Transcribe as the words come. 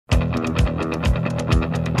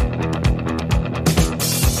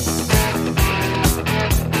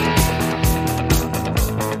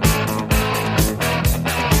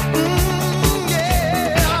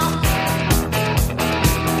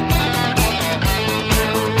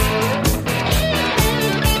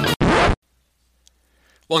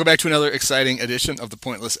Welcome back to another exciting edition of the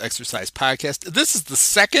Pointless Exercise Podcast. This is the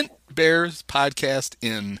second Bears podcast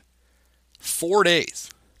in 4 days.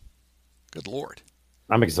 Good Lord.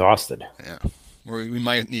 I'm exhausted. Yeah. We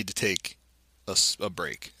might need to take a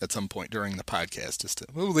break at some point during the podcast.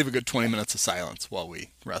 We'll leave a good 20 minutes of silence while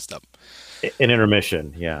we rest up. An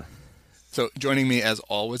intermission, yeah. So joining me as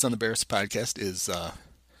always on the Bears podcast is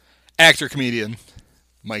actor, comedian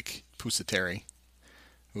Mike Pusateri,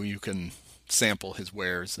 who you can sample his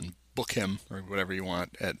wares and book him or whatever you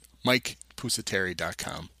want at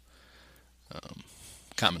mikepusateri.com.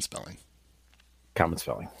 Common spelling.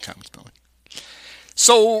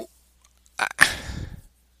 So,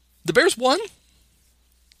 the Bears won?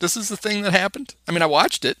 This is the thing that happened? I mean, I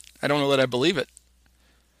watched it. I don't know that I believe it.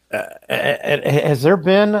 Has there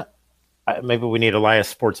been, maybe we need Elias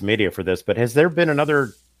Sports Media for this, but has there been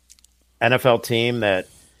another NFL team that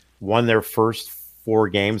won their first 4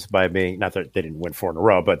 games by being, not that they didn't win 4 in a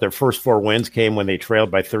row, but their first 4 wins came when they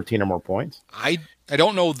trailed by 13 or more points? I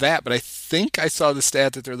don't know that, but I think I saw the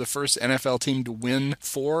stat that they're the first NFL team to win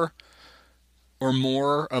 4 or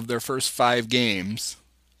more of their first 5 games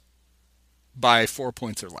by 4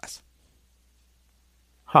 points or less.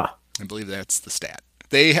 Huh. I believe that's the stat.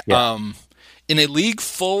 They, in a league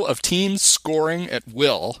full of teams scoring at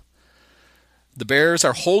will, the Bears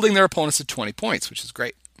are holding their opponents at 20 points, which is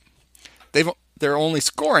great. They're only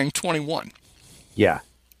scoring 21. Yeah.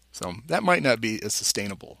 So that might not be as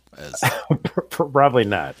sustainable as... Probably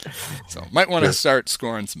not. So might want to start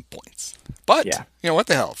scoring some points. But, you know, what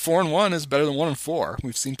the hell? 4-1 is better than 1-4.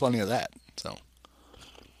 We've seen plenty of that. So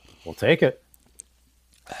we'll take it.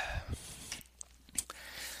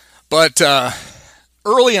 But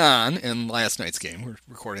early on in last night's game, we're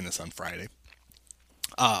recording this on Friday,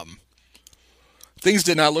 things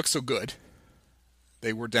did not look so good.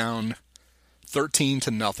 They were down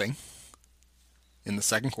 13-0 in the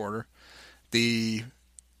second quarter. The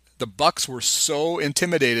Bucs were so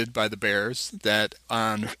intimidated by the Bears that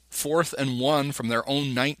on 4th and 1 from their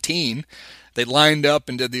own 19, they lined up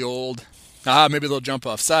and did the old, maybe they'll jump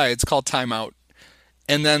off sides, called timeout,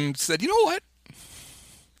 and then said, you know what?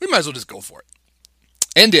 We might as well just go for it.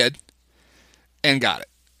 And did, and got it.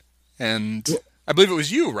 And I believe it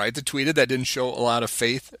was you, right, that tweeted that didn't show a lot of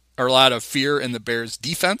faith or a lot of fear in the Bears'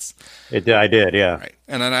 defense. I did, yeah. Right.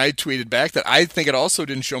 And then I tweeted back that I think it also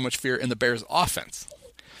didn't show much fear in the Bears' offense.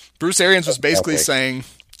 Bruce Arians was basically saying,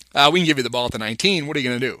 we can give you the ball at the 19. What are you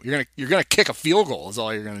going to do? You're going to kick a field goal is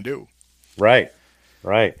all you're going to do. Right.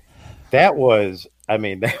 That was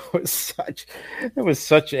such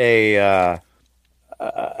a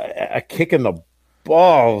kick in the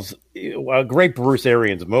balls. A great Bruce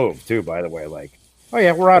Arians move too, by the way. Like, oh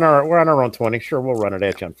yeah, we're on our own 20. Sure, we'll run it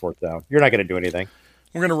at you on 4th down. You're not going to do anything.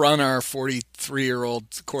 We're going to run our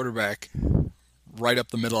 43-year-old quarterback right up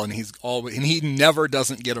the middle, and he never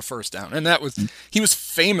doesn't get a first down. And he was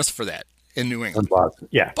famous for that in New England.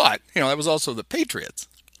 Yeah, but that was also the Patriots.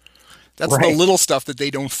 That's the little stuff that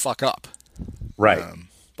they don't fuck up. Right.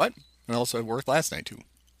 But it also worked last night too.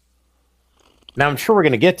 Now I'm sure we're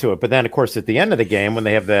going to get to it, but then of course at the end of the game when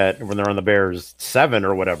they're on the Bears 7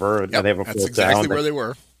 or whatever, they have a 4th down. That's exactly where they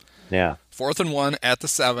were. Yeah. 4th and 1 at the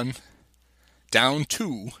 7, down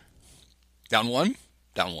 2, down 1,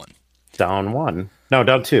 down 1. Down 1. No,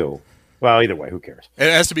 down 2. Well, either way, who cares? It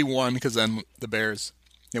has to be 1 because then the Bears,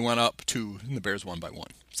 they went up 2 and the Bears won by 1.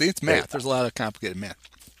 See, it's math. There's a lot of complicated math.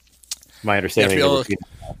 My understanding. Well,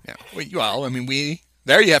 I mean,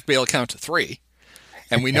 there you have to be able to count to 3.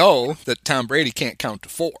 And we know that Tom Brady can't count to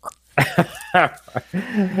 4.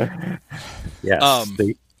 Yes.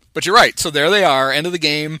 But you're right. So there they are, end of the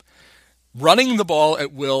game, running the ball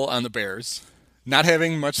at will on the Bears, not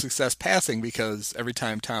having much success passing because every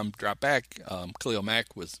time Tom dropped back, Khalil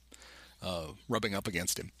Mack was rubbing up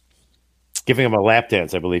against him. Giving him a lap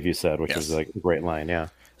dance, I believe you said, which was like a great line, yeah.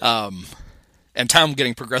 And Tom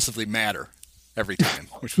getting progressively madder every time,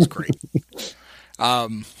 which was great.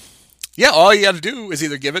 All you got to do is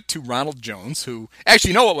either give it to Ronald Jones, who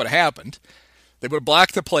actually, you know what would have happened? They would have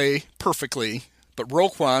blocked the play perfectly, but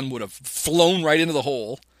Roquan would have flown right into the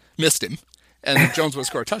hole, missed him, and Jones would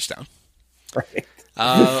score a touchdown. Right.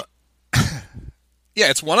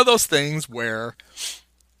 It's one of those things where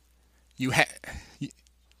I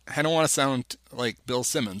don't want to sound like Bill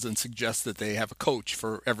Simmons and suggest that they have a coach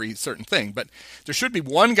for every certain thing, but there should be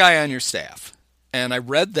one guy on your staff. And I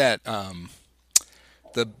read that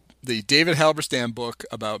the David Halberstam book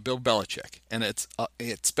about Bill Belichick, and it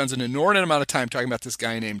spends an inordinate amount of time talking about this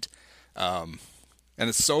guy named, and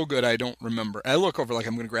it's so good I don't remember. I look over like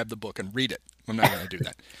I'm going to grab the book and read it. I'm not going to do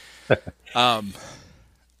that.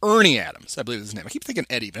 Ernie Adams, I believe is his name. I keep thinking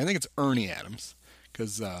Eddie, but I think it's Ernie Adams.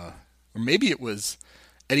 because or maybe it was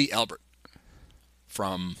Eddie Albert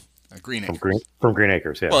from Green Acres. From Green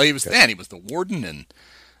Acres, yeah. Well, he was the warden and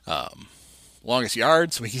longest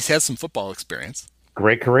yard, so he has some football experience.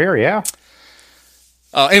 Great career, yeah.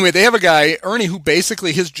 Anyway, they have a guy, Ernie, who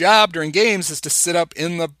basically his job during games is to sit up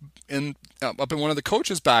up in one of the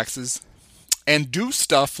coaches' boxes and do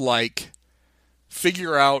stuff like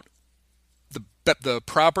figure out the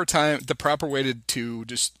proper way to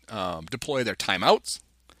just deploy their timeouts.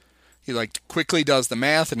 He quickly does the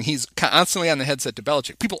math, and he's constantly on the headset to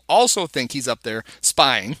Belichick. People also think he's up there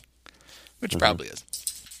spying, which probably is.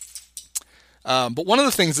 But one of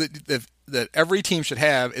the things that every team should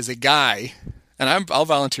have is a guy, and I'll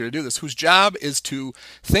volunteer to do this, whose job is to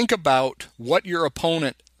think about what your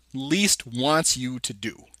opponent least wants you to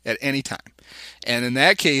do at any time. And in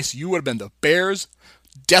that case, you would have been the Bears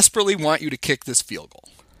desperately want you to kick this field goal.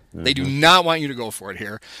 They do not want you to go for it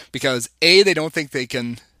here because A, they don't think they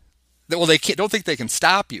can. Well, don't think they can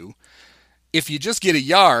stop you. If you just get a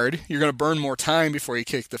yard, you're going to burn more time before you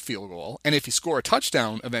kick the field goal. And if you score a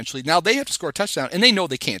touchdown eventually, now they have to score a touchdown, and they know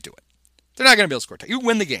they can't do it. They're not going to be able to score a touchdown. You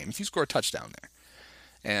win the game if you score a touchdown there.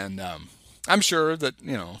 And I'm sure that,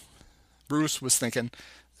 Bruce was thinking,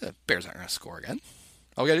 the Bears aren't going to score again.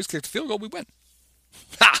 All we got to do is kick the field goal, we win.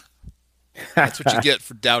 Ha! That's what you get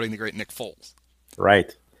for doubting the great Nick Foles.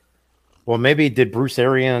 Right. Well, maybe did Bruce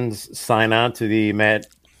Arians sign on to the Matt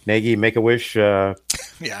Nagy Make-A-Wish yeah,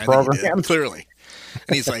 I program? think he did, clearly.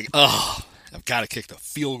 And he's like, I've got to kick the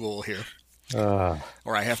field goal here.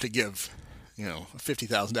 Or I have to give,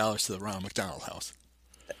 $50,000 to the Ronald McDonald House.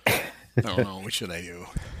 I don't know. What should I do?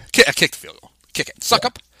 Kick the field goal. Kick it. Suck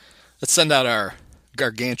up. Let's send out our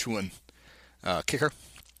gargantuan kicker.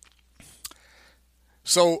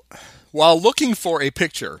 So, while looking for a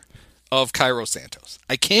picture of Cairo Santos,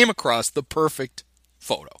 I came across the perfect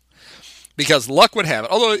photo. Because luck would have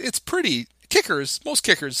it, although it's pretty, most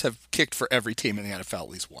kickers have kicked for every team in the NFL at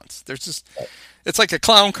least once. It's like a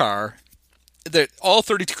clown car that all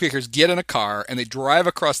 32 kickers get in a car and they drive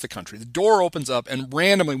across the country. The door opens up and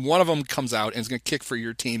randomly one of them comes out and is going to kick for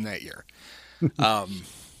your team that year.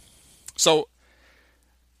 So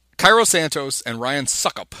Cairo Santos and Ryan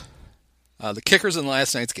Suckup, the kickers in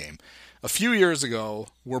last night's game, a few years ago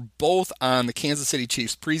were both on the Kansas City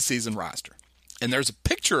Chiefs preseason roster. And there's a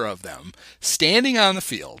picture of them standing on the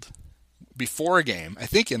field before a game, I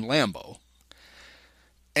think in Lambeau.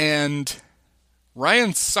 And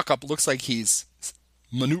Ryan Suckup looks like he's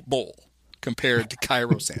Manute Bol compared to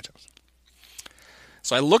Cairo Santos.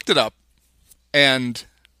 So I looked it up, and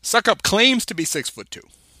Suckup claims to be 6'2".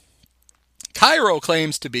 Cairo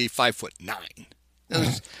claims to be 5'9".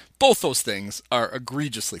 Both those things are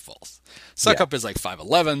egregiously false. Suckup is like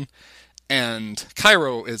 5'11", and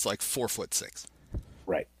Cairo is like 4'6".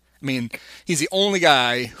 Right. I mean, he's the only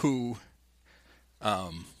guy who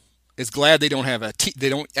is glad they don't have a T. They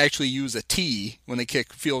don't actually use a T when they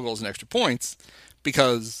kick field goals and extra points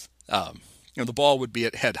because the ball would be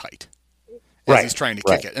at head height as he's trying to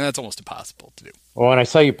kick it, and that's almost impossible to do. Well, when I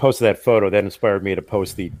saw you posted that photo, that inspired me to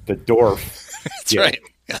post the dwarf. That's right.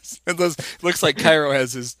 Yes, it looks like Cairo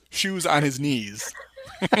has his shoes on his knees.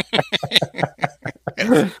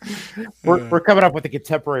 We're coming up with the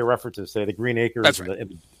contemporary references, say the Green Acres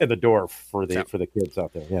and the dwarf for the kids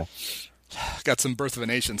out there. Yeah, got some Birth of a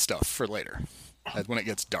Nation stuff for later, when it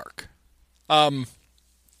gets dark. That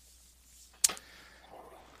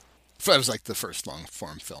was like the first long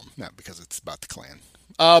form film, not because it's about the Klan.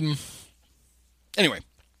 Anyway,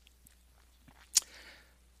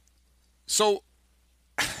 so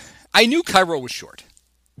I knew Cairo was short.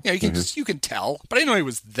 You can tell, but I didn't know he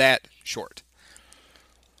was that short.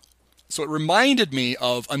 So it reminded me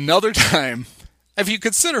of another time, if you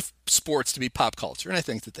consider sports to be pop culture, and I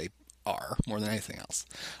think that they are more than anything else,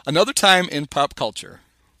 another time in pop culture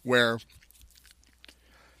where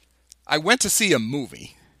I went to see a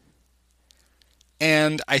movie,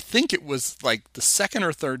 and I think it was like the second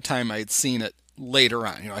or third time I had seen it later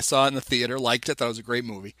on. I saw it in the theater, liked it, thought it was a great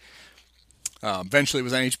movie. Eventually it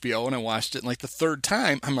was on HBO, and I watched it, and like the third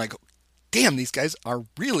time, I'm like, damn, these guys are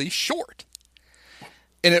really short.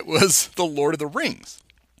 And it was The Lord of the Rings.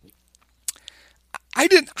 I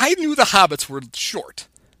knew the hobbits were short.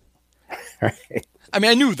 Right. I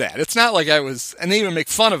mean, I knew that. It's not like and they even make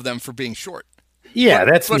fun of them for being short. Yeah,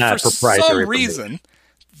 that's not proprietary. For some reason,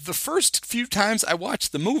 the first few times I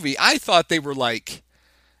watched the movie, I thought they were like,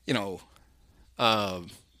 middle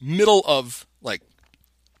of like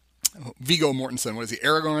Viggo Mortensen. What is he,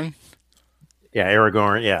 Aragorn? Yeah,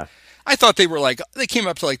 Aragorn, yeah. I thought they came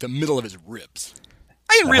up to like the middle of his ribs.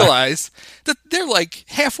 I didn't realize that they're like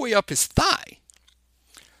halfway up his thigh.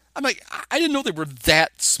 I'm like, I didn't know they were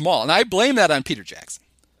that small. And I blame that on Peter Jackson.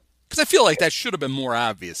 Because I feel like that should have been more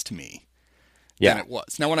obvious to me than it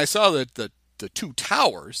was. Now, when I saw the two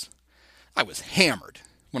towers, I was hammered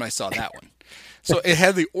when I saw that one. So it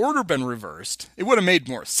had the order been reversed, it would have made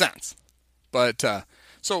more sense. But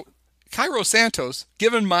so Cairo Santos,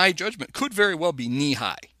 given my judgment, could very well be knee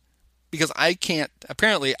high because I can't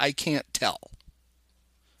tell.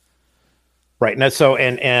 Right. Now, so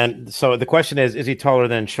and so the question is he taller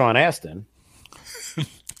than Sean Astin?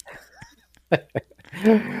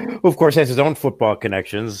 Who, of course, has his own football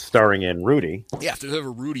connections, starring in Rudy. Yeah, if there's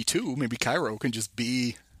ever Rudy too, maybe Cairo can just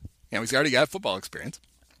be. He's already got football experience.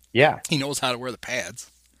 Yeah, he knows how to wear the pads.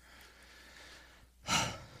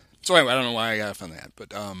 So anyway, I don't know why I got off on that,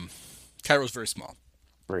 but Cairo's very small.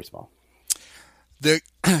 Very small.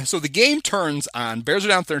 So the game turns on. Bears are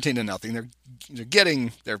down 13-0. They're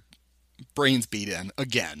getting their brains beat in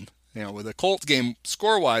again. With the Colts game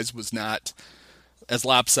score-wise was not as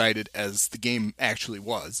lopsided as the game actually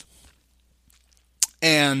was.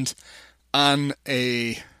 And on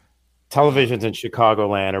a televisions in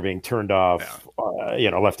Chicagoland are being turned off,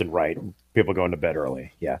 left and right. People going to bed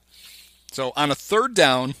early. Yeah. So on a third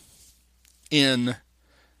down in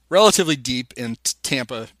relatively deep in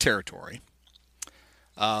Tampa territory,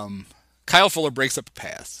 Kyle Fuller breaks up a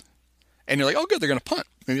pass. And you're like, oh, good, they're going to punt.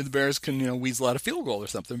 Maybe the Bears can, weasel out a field goal or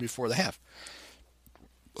something before the half.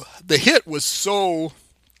 The hit was so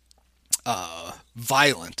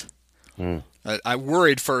violent. I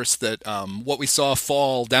worried first that what we saw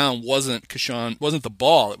fall down wasn't the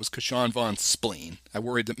ball. It was Ke'Shawn Vaughn's spleen. I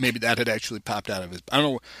worried that maybe that had actually popped out of his. I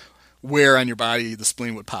don't know where on your body the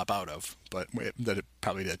spleen would pop out of, but that it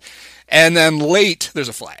probably did. And then late, there's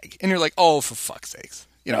a flag, and you're like, oh, for fuck's sakes.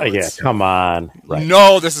 Come on. Right.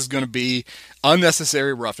 No, this is going to be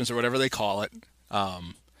unnecessary roughness or whatever they call it.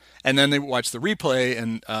 And then they watch the replay,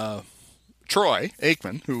 and Troy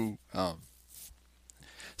Aikman, who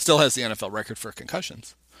still has the NFL record for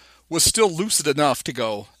concussions, was still lucid enough to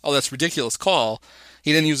go, oh, that's a ridiculous call.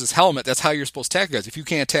 He didn't use his helmet. That's how you're supposed to tackle guys. If you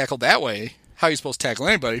can't tackle that way, how are you supposed to tackle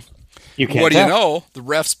anybody? What do you know? The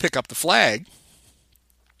refs pick up the flag.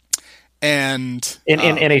 And in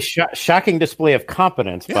a shocking display of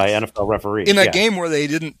competence by NFL referees. In a game where they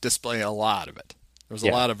didn't display a lot of it. There was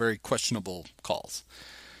a lot of very questionable calls.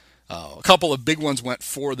 A couple of big ones went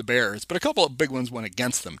for the Bears, but a couple of big ones went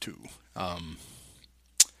against them too.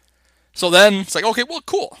 So then it's like, okay, well,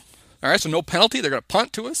 cool. All right, so no penalty. They're going to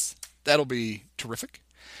punt to us. That'll be terrific.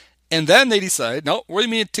 And then they decide, no, we're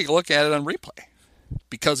going to take a look at it on replay.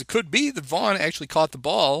 Because it could be that Vaughn actually caught the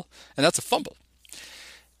ball, and that's a fumble.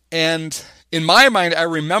 And in my mind, I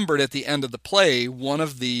remembered at the end of the play, one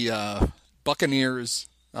of the Buccaneers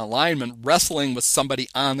linemen wrestling with somebody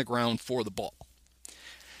on the ground for the ball.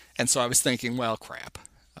 And so I was thinking, well, crap.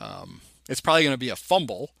 It's probably going to be a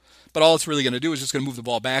fumble, but all it's really going to do is just going to move the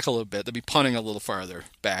ball back a little bit. They'll be punting a little farther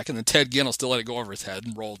back, and then Ted Ginn will still let it go over his head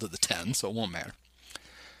and roll to the 10, so it won't matter.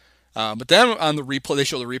 But then on the replay, they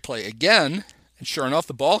show the replay again, and sure enough,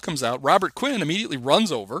 the ball comes out. Robert Quinn immediately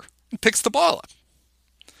runs over and picks the ball up.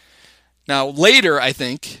 Now, later, I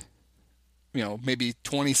think, maybe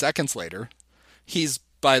 20 seconds later, he's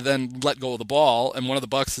by then let go of the ball, and one of the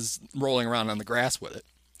Bucs is rolling around on the grass with it.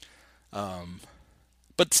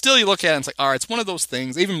 But still, you look at it and it's like, all right, it's one of those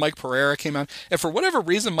things. Even Mike Pereira came on. And for whatever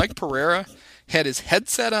reason, Mike Pereira had his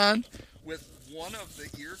headset on with one of the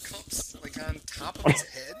ear cups on top of his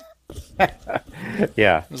head.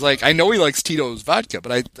 Yeah. It was like, I know he likes Tito's vodka,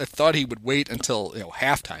 but I thought he would wait until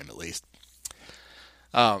halftime at least.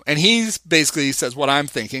 And he basically says what I'm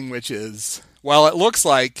thinking, which is, well, it looks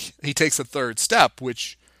like he takes a third step,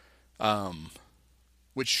 which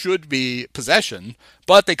should be possession,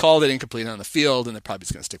 but they called it incomplete on the field, and they're probably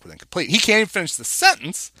just going to stick with incomplete. He can't even finish the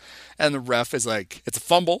sentence, and the ref is like, it's a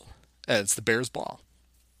fumble, and it's the Bears' ball.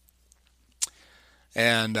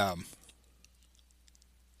 And am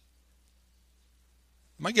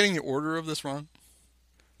I getting the order of this wrong?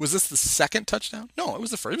 Was this the second touchdown? No, it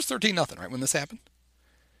was the first. It was 13-0, right, when this happened?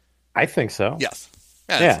 I think so. Yes.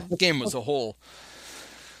 Yeah. The game was a whole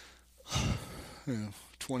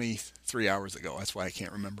 23 hours ago. That's why I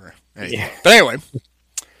can't remember anything. Yeah. But anyway,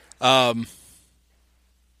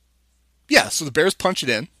 so the Bears punch it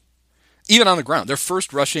in, even on the ground. Their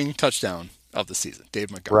first rushing touchdown of the season,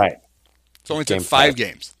 Dave Montgomery. Right. It's only took 5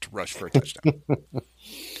 games to rush for a touchdown.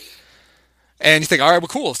 And you think, all right, well,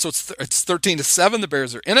 cool. So it's 13-7. The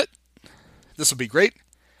Bears are in it. This will be great.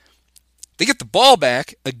 They get the ball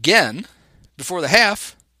back again before the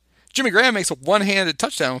half. Jimmy Graham makes a one-handed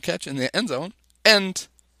touchdown catch in the end zone, and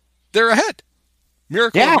they're ahead.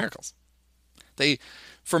 Miracle of miracles. They,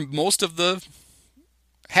 for most of the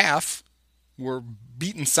half were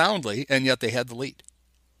beaten soundly, and yet they had the lead.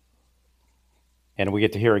 And we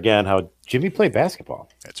get to hear again how Jimmy played basketball.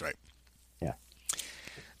 That's right. Yeah.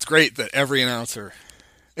 It's great that every announcer,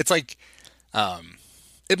 it's like,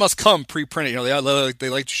 it must come pre-printed. They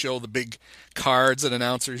like to show the big cards that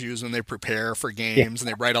announcers use when they prepare for games, and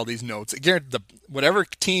they write all these notes. Whatever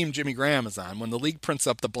team Jimmy Graham is on, when the league prints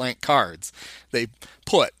up the blank cards, they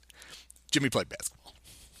put Jimmy played basketball.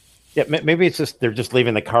 Yeah, maybe it's just they're just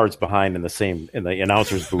leaving the cards behind in the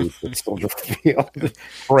announcer's booth at Soldier Field.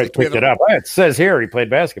 Before I picked it up, it says here he played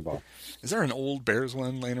basketball. Is there an old Bears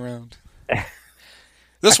one laying around?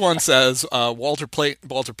 This one says Walter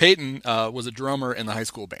Payton was a drummer in the high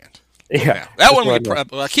school band. Yeah, that one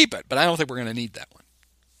we'll keep it, but I don't think we're going to need that one.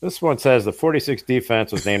 This one says the 46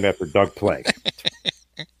 defense was named after Doug Plague.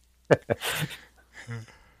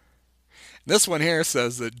 This one here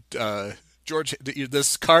says that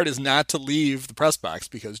this card is not to leave the press box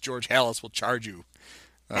because George Halas will charge you.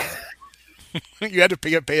 You had to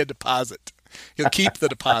pay a deposit. He'll keep the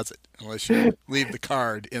deposit unless you leave the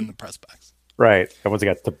card in the press box. Right. That one's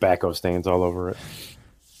got tobacco stains all over it.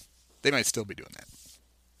 They might still be doing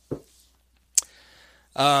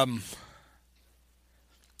that.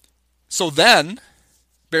 So then,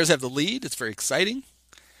 Bears have the lead. It's very exciting.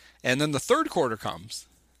 And then the third quarter comes.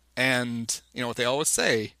 And, you know what they always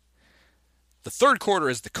say, the third quarter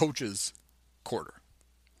is the coaches' quarter.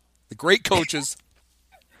 The great coaches,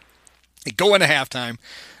 they go into halftime.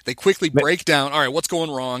 They quickly break down, all right, what's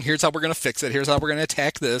going wrong? Here's how we're going to fix it. Here's how we're going to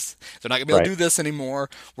attack this. They're not going to be able to do this anymore.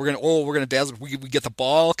 We're going to dazzle. We get the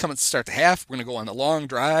ball, come and start the half. We're going to go on a long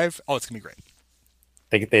drive. Oh, it's going to be great.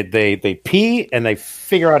 They pee and they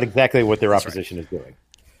figure out exactly what their opposition is doing.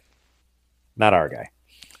 Not our guy.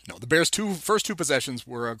 No, the Bears' first two possessions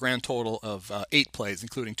were a grand total of 8 plays,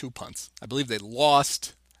 including 2 punts. I believe they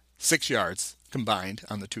lost 6 yards combined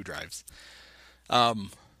on the 2 drives. They're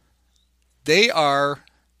the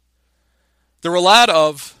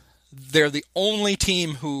only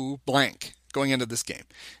team who blank going into this game.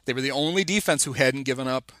 They were the only defense who hadn't given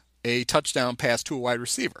up a touchdown pass to a wide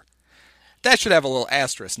receiver. That should have a little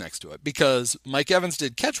asterisk next to it because Mike Evans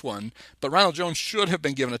did catch one, but Ronald Jones should have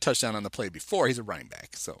been given a touchdown on the play before. He's a running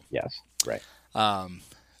back, so yes, right.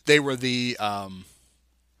 They were the only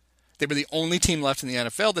team left in the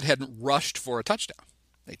NFL that hadn't rushed for a touchdown.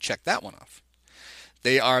 They checked that one off.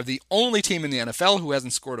 They are the only team in the NFL who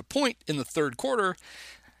hasn't scored a point in the third quarter.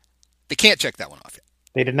 They can't check that one off yet.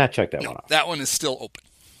 They did not check that one off. That one is still open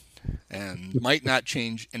and might not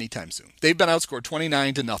change anytime soon. They've been outscored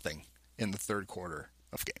 29-0 in the third quarter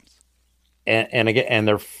of games. And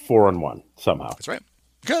they're 4-1 somehow. That's right.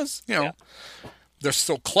 Because, they're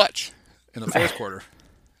so clutch in the fourth quarter.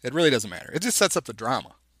 It really doesn't matter. It just sets up the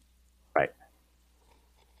drama. Right.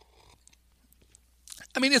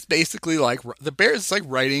 I mean, it's basically like the Bears is like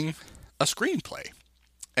writing a screenplay.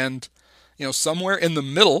 And, somewhere in the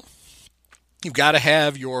middle, you've got to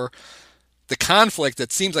have the conflict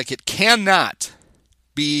that seems like it cannot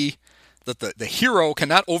be that the hero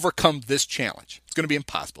cannot overcome this challenge. It's going to be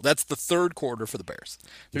impossible. That's the third quarter for the Bears.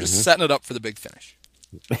 They're just setting it up for the big finish.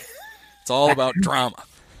 It's all about drama.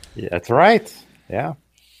 Yeah, that's right. Yeah.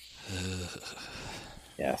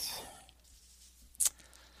 Yes.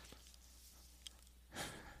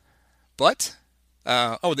 But,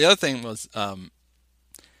 the other thing was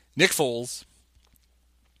Nick Foles,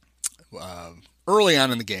 early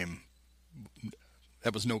on in the game,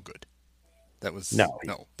 that was no good. That was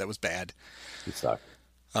that was bad. He sucked.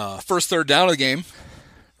 First third down of the game,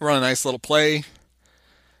 run a nice little play,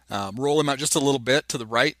 roll him out just a little bit to the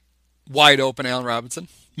right, wide open. Allen Robinson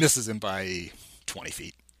misses him by 20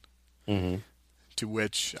 feet. Mm-hmm. To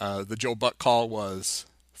which the Joe Buck call was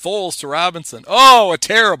Foles to Robinson. Oh, a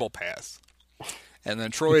terrible pass. And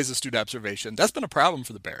then Troy's astute observation. That's been a problem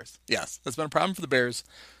for the Bears. Yes, that's been a problem for the Bears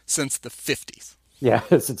since the 50s. Yeah,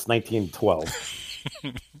 since 1912.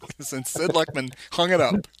 Since Sid Luckman hung it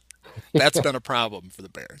up, that's been a problem for the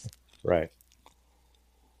Bears. Right.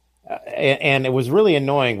 And it was really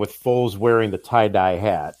annoying with Foles wearing the tie-dye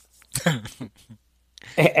hat.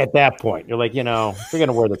 At that point, you're like, if you're going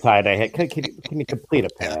to wear the tie-dye hat, can you complete a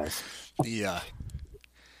pass?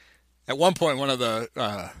 At one point, one of the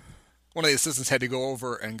assistants had to go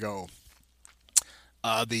over and go,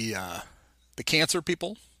 the cancer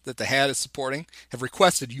people that the hat is supporting have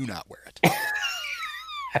requested you not wear it.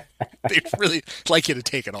 They'd really like you to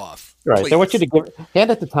take it off. Right. Please. They want you to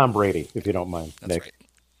hand it to Tom Brady, if you don't mind. That's Nick. Right.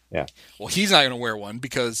 Yeah. Well, he's not going to wear one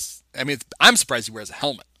because, I'm surprised he wears a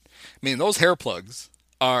helmet. Those hair plugs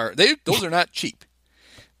those are not cheap.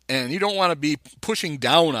 And you don't want to be pushing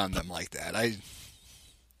down on them like that.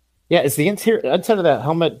 Yeah, is the interior inside of that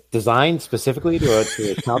helmet designed specifically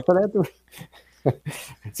to account for that?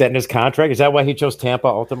 Is that in his contract? Is that why he chose Tampa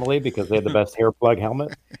ultimately because they had the best hair plug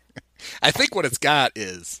helmet? I think what it's got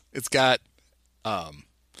is it's got um,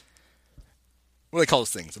 what do they call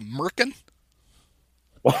those things? A merkin?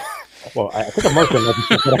 Well, I think a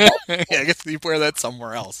merkin. Yeah, I guess you wear that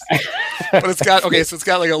somewhere else. But it's got okay, so it's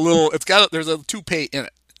got like a little. There's a toupee in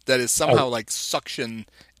it that is somehow like suction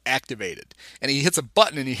activated, and he hits a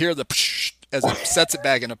button and you hear the psh as it sets it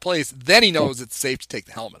back into place. Then he knows it's safe to take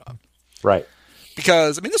the helmet off. Right.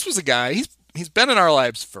 Because I mean, this was a guy. He's been in our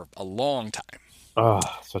lives for a long time. Oh,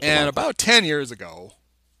 such a And long about 10 years ago,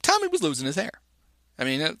 Tommy was losing his hair. I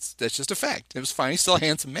mean, that's just a fact. It was fine. He's still a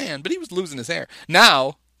handsome man, but he was losing his hair.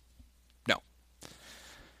 Now, no.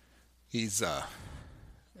 He's yeah.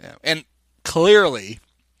 And clearly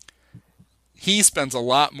he spends a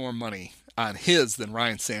lot more money on his than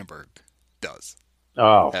Ryan Sandberg does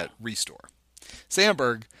Oh, at Restore.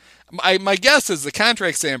 Sandberg, my guess is the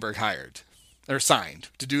contract Sandberg hired or signed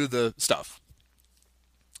to do the stuff.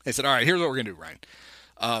 They said, all right, here's what we're going to do,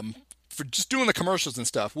 Ryan. For just doing the commercials and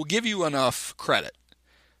stuff, we'll give you enough credit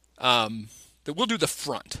that we'll do the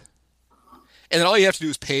front. And then all you have to do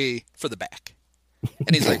is pay for the back.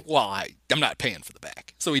 And he's like, well, I'm not paying for the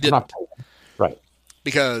back. So he didn't. right.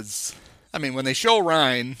 Because, I mean, when they show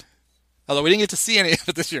Ryan, although we didn't get to see any of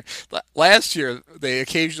it this year, last year they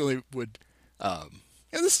occasionally would, and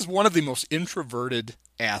this is one of the most introverted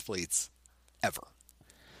athletes ever.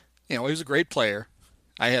 You know, he was a great player.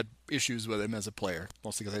 I had issues with him as a player,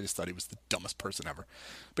 mostly because I just thought he was the dumbest person ever.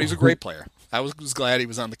 But he was a great player. I was glad he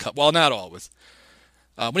was on the cut. Well, not always.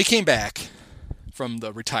 When he came back from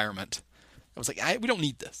the retirement, I was like, we don't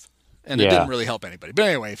need this. And it didn't really help anybody. But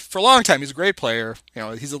anyway, for a long time, he's a great player. You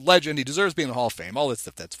know, he's a legend. He deserves to be in the Hall of Fame. All that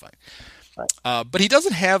stuff, that's fine. Right. But he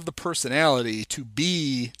doesn't have the personality to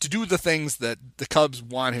do the things that the Cubs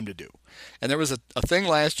want him to do. And there was a thing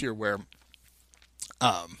last year where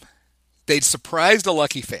they'd surprised a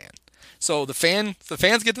lucky fan. So the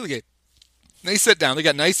fans get to the gate. They sit down. They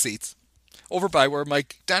got nice seats over by where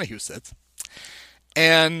Mike Donahue sits.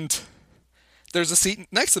 And there's a seat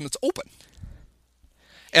next to them that's open.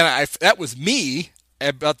 And that was me.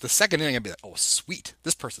 About the second inning, I'd be like, "Oh, sweet!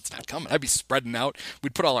 This person's not coming." I'd be spreading out.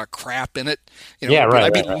 We'd put all our crap in it. You know,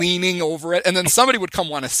 I'd be leaning over it, and then somebody would come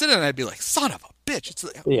want to sit in it, and I'd be like, "Son of a bitch!"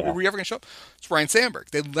 Were we ever going to show up? It's Ryan Sandberg.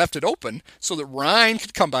 They left it open so that Ryan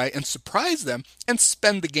could come by and surprise them and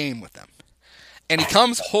spend the game with them. And he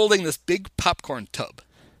comes holding this big popcorn tub.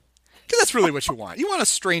 Because that's really what you want. You want a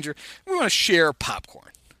stranger. We want to share popcorn.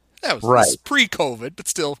 That was pre-COVID, but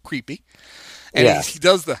still creepy. And he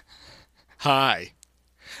does the, "Hi,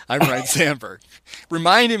 I'm Ryan Sandberg."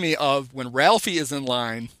 Reminding me of when Ralphie is in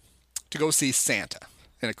line to go see Santa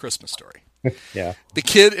in A Christmas Story. Yeah. The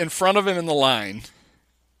kid in front of him in the line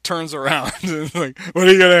turns around and is like, "What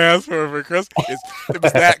are you going to ask for Christmas?" It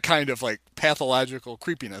was that kind of like pathological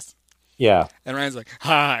creepiness. Yeah. And Ryan's like,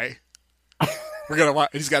 "Hi. We're going to watch."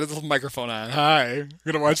 He's got his little microphone on. "Hi.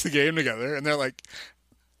 We're going to watch the game together." And they're like,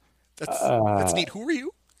 that's neat. Who are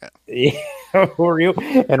you? Yeah. Who are you?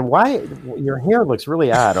 And why your hair looks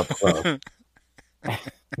really odd up close?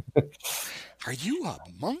 Are you a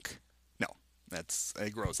monk? No,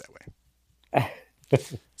 it grows that way.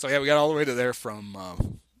 So yeah, we got all the way to there from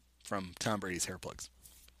Tom Brady's hair plugs.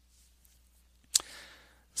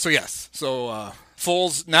 So yes,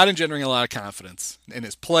 Foles not engendering a lot of confidence in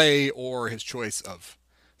his play or his choice of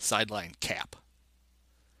sideline cap.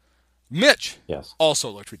 Mitch also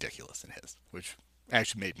looked ridiculous in his, which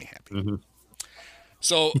actually made me happy. Mm-hmm.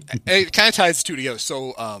 So it kind of ties the two together.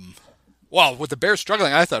 So, with the Bears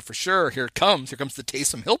struggling, I thought for sure, here comes the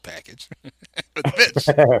Taysom Hill package with Mitch.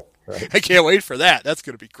 Right. I can't wait for that. That's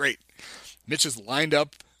going to be great. Mitch is lined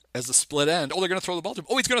up as a split end. Oh, they're going to throw the ball to him.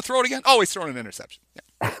 Oh, he's going to throw it again. Oh, he's throwing an interception.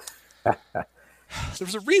 Yeah.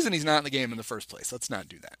 There's a reason he's not in the game in the first place. Let's not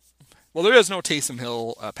do that. Well, there is no Taysom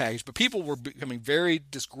Hill package, but people were becoming very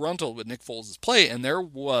disgruntled with Nick Foles' play, and there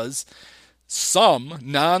was some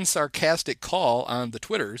non-sarcastic call on the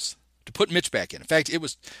Twitters to put Mitch back in. In fact, it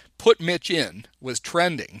was "put Mitch in" was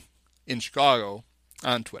trending in Chicago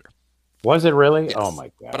on Twitter. Was it really? Yes. Oh,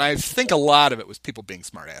 my God. But I think a lot of it was people being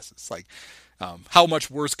smartasses. Like, how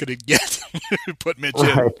much worse could it get to put Mitch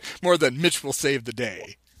in more than Mitch will save the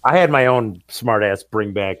day? I had my own smartass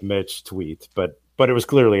bring back Mitch tweet, but it was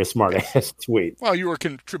clearly a smartass tweet. Well, you were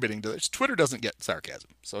contributing to this. Twitter doesn't get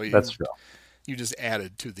sarcasm. So that's true. You just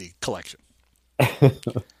added to the collection.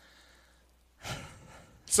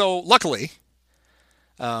 So luckily,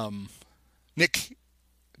 Nick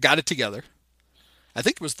got it together. I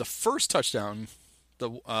think it was the first touchdown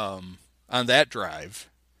on that drive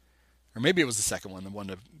or maybe it was the second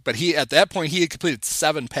one, but he at that point he had completed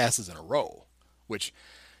 7 passes in a row, which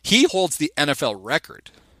he holds the NFL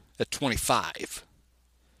record at 25.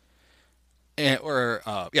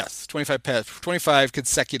 Yes, 25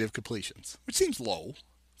 consecutive completions, which seems low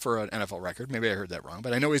for an NFL record. Maybe I heard that wrong,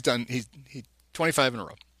 but I know he's 25 in a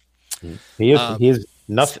row. He is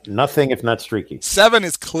nothing if not streaky. 7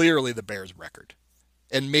 is clearly the Bears' record,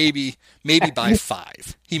 and maybe by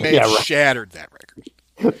 5. He may have shattered that record.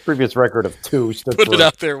 Previous record of 2. Put it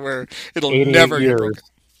out there where it'll never get broken.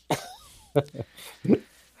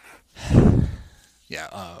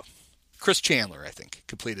 Yeah, Chris Chandler, I think,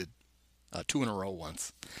 completed 2 in a row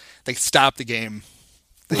once. They stopped the game.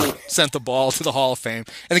 They sent the ball to the Hall of Fame,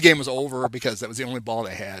 and the game was over because that was the only ball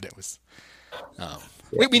they had. It was.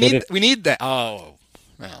 We need that. Oh,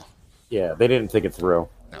 well. Yeah, they didn't think it through.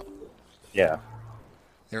 No. Yeah.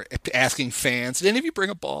 They're asking fans, did any of you bring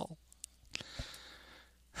a ball?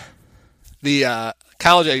 The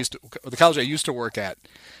college I used to work at,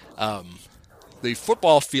 the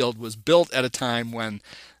football field was built at a time when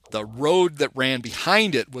the road that ran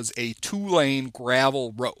behind it was a 2-lane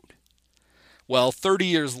gravel road. Well, 30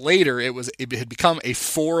 years later, it had become a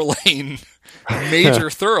 4-lane major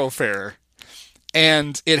thoroughfare,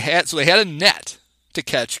 and they had a net to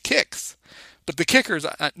catch kicks, but the kickers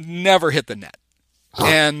never hit the net,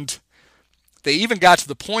 and they even got to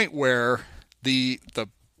the point where they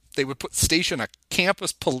would station a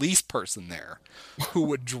campus police person there who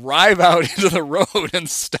would drive out into the road and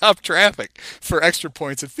stop traffic for extra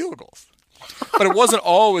points and field goals. But it wasn't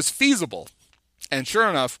always feasible. And sure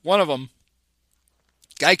enough, one of them,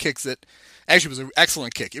 guy kicks it. Actually, it was an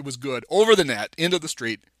excellent kick. It was good. Over the net, into the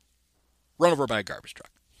street, run over by a garbage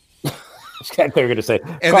truck. They were going to say,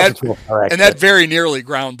 and that very nearly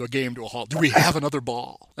ground the game to a halt. Do we have another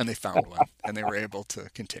ball? And they found one, and they were able to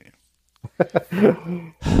continue.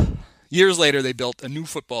 Years later, they built a new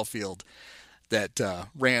football field that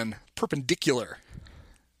ran perpendicular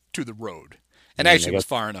to the road, and actually was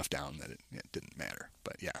far enough down that it didn't matter.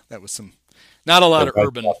 But yeah, that was some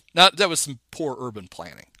that was some poor urban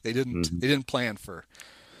planning. They didn't plan for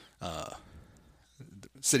the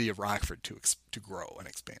city of Rockford to grow and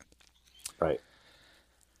expand. Right.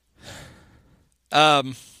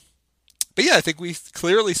 But yeah, I think we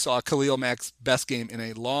clearly saw Khalil Mack's best game in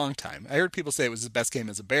a long time. I heard people say it was his best game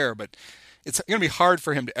as a Bear, but it's going to be hard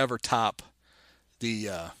for him to ever top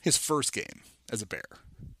his first game as a Bear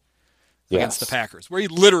against the Packers, where he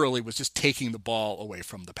literally was just taking the ball away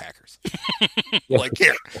from the Packers. Like,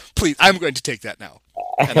 here, please, I'm going to take that now,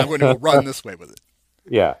 and I'm going to run this way with it.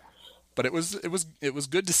 Yeah. But it was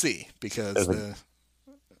good to see because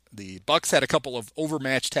the Bucs had a couple of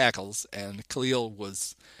overmatched tackles, and Khalil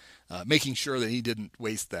was making sure that he didn't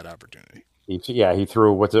waste that opportunity. He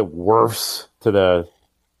threw worse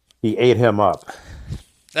he ate him up.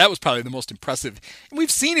 That was probably the most impressive. And we've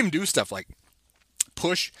seen him do stuff like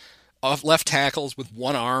push off left tackles with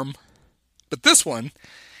one arm. But this one,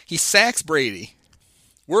 he sacks Brady.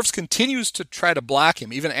 Wirfs continues to try to block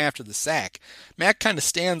him even after the sack. Mack kind of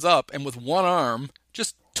stands up and with one arm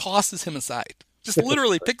just tosses him aside. Just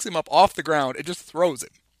literally picks him up off the ground and just throws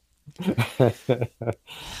him.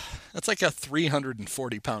 That's like a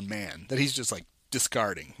 340-pound man that he's just like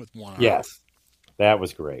discarding with one arm. Yes. That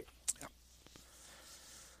was great. Yeah.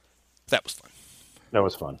 That was fun. That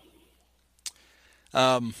was fun.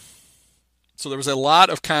 So there was a lot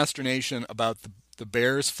of consternation about the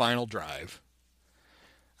Bears' final drive.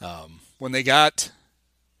 When they got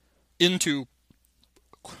into,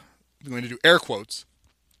 I'm going to do air quotes,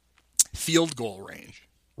 field goal range,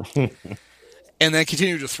 and then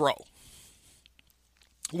continue to throw.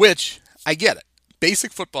 Which, I get it.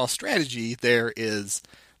 Basic football strategy there is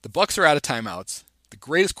the Bucs are out of timeouts. The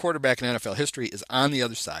greatest quarterback in NFL history is on the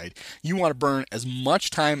other side. You want to burn as much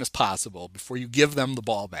time as possible before you give them the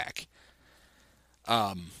ball back.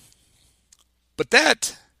 But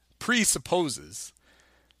that presupposes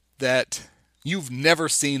that you've never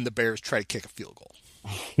seen the Bears try to kick a field goal.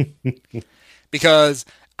 Because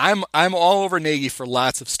I'm all over Nagy for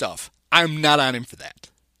lots of stuff. I'm not on him for that.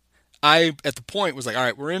 I, at the point, was like, all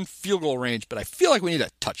right, we're in field goal range, but I feel like we need a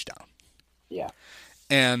touchdown. Yeah.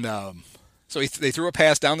 And so they threw a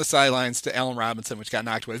pass down the sidelines to Allen Robinson, which got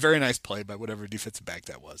knocked away. Very nice play by whatever defensive back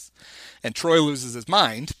that was. And Troy loses his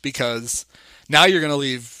mind because now you're going to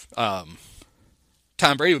leave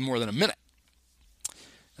Tom Brady with more than a minute.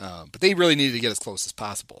 But they really needed to get as close as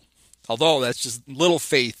possible. Although that's just my little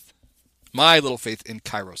faith in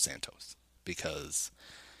Cairo Santos. Because...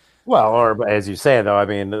 Well, or as you say, though, I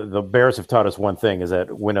mean, the Bears have taught us one thing, is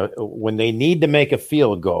that when they need to make a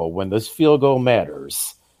field goal, when this field goal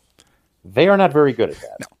matters, they are not very good at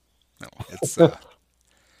that. No. It's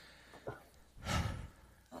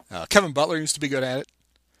Kevin Butler used to be good at it.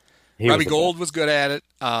 Robbie Gould was good at it,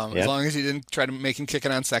 as long as he didn't try to make him kick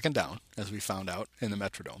it on second down, as we found out in the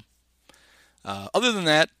Metrodome. Other than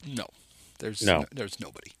that, no. There's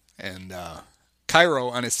nobody. And Cairo,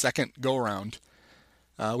 on his second go-around,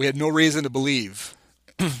 we had no reason to believe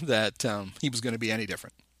that he was going to be any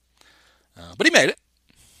different. But he made it.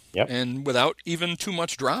 Yep. And without even too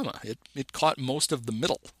much drama. It caught most of the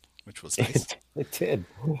middle, which was nice. It did.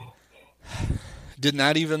 Did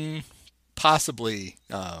not even possibly...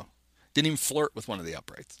 didn't even flirt with one of the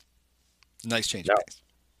uprights. Nice change of pace.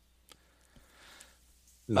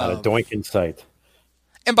 Not a doink in sight.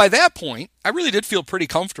 And by that point, I really did feel pretty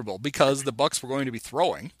comfortable because the Bucs were going to be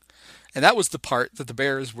throwing, and that was the part that the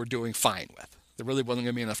Bears were doing fine with. There really wasn't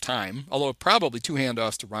going to be enough time, although probably 2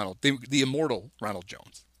 handoffs to the immortal Ronald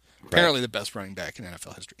Jones, apparently the best running back in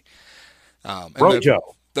NFL history.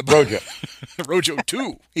 Rojo. Rojo. Rojo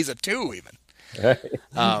 2. He's a 2 even.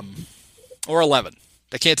 Or 11.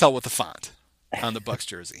 I can't tell with the font on the Bucs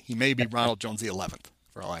jersey. He may be Ronald Jones the 11th,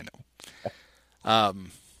 for all I know.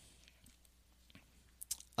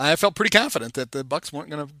 I felt pretty confident that the Bucs weren't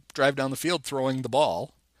going to drive down the field throwing the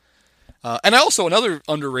ball. And also another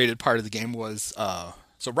underrated part of the game was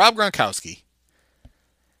so Rob Gronkowski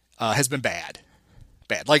has been bad.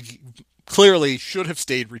 Like clearly should have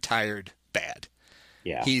stayed retired bad.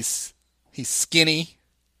 Yeah. He's skinny.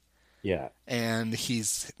 Yeah. And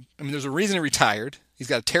there's a reason he retired. He's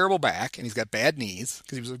got a terrible back, and he's got bad knees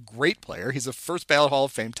because he was a great player. He's a first ballot Hall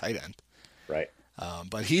of Fame tight end. Right.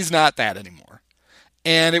 But he's not that anymore.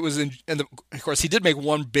 And of course, he did make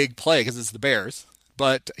one big play because it's the Bears.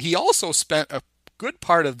 But he also spent a good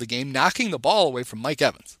part of the game knocking the ball away from Mike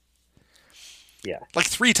Evans. Yeah. Like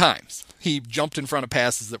 3 times. He jumped in front of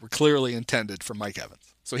passes that were clearly intended for Mike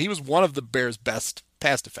Evans. So he was one of the Bears' best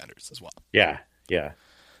pass defenders as well. Yeah. Yeah.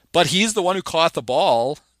 But he's the one who caught the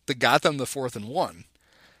ball that got them the 4th and 1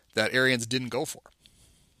 that Arians didn't go for.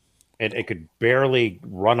 And it could barely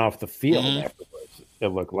run off the field afterwards, it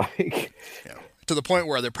looked like. Yeah. To the point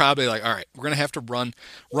where they're probably like, all right, we're going to have to run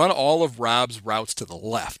all of Rob's routes to the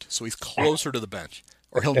left so he's closer to the bench,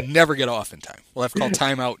 or he'll never get off in time. We'll have to call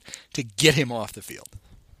timeout to get him off the field.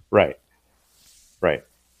 Right.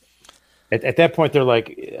 At that point, they're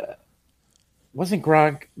like, wasn't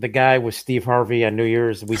Gronk the guy with Steve Harvey on New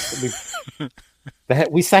Year's? We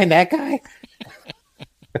signed that guy?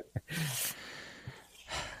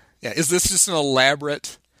 Yeah, is this just an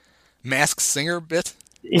elaborate Masked Singer bit?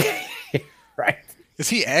 Right. Is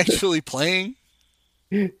he actually playing?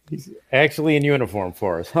 He's actually in uniform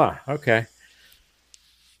for us, huh? Okay.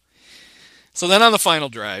 So then on the final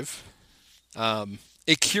drive, a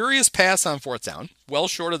curious pass on 4th down, well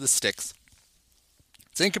short of the sticks.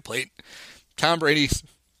 It's incomplete. Tom Brady's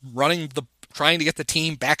trying to get the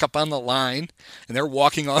team back up on the line, and they're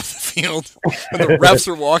walking off the field, and the refs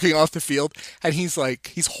are walking off the field, and he's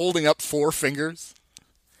holding up 4 fingers.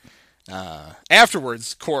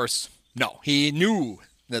 Afterwards, of course, no, he knew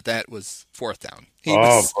that was 4th down. He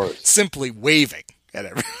was simply waving at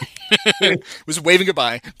everyone. Was waving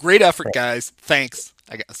goodbye. Great effort, guys. Thanks.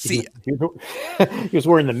 I got see ya. He was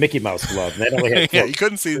wearing the Mickey Mouse glove. And that only had yeah, you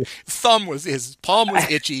couldn't see. His palm was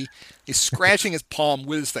itchy. He's scratching his palm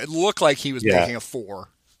with his. It looked like he was making a 4.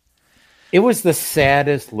 It was the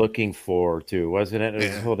saddest looking 4 too, wasn't it?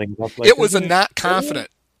 It was holding up like it was a not confident.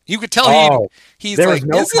 You could tell he's like,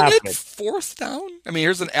 no isn't confidence. it 4th down? I mean,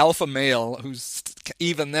 here's an alpha male who's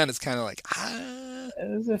even then is kind of like,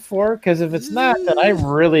 Is it 4? Because if it's not, then I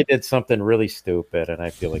really did something really stupid, and I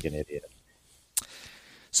feel like an idiot.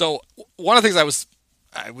 So one of the things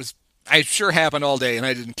I sure happened all day, and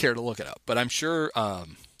I didn't care to look it up, but I'm sure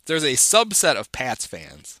there's a subset of Pats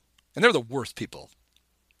fans, and they're the worst people.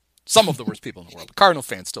 Some of the worst people in the world. The Cardinal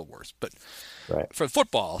fans still worse, but for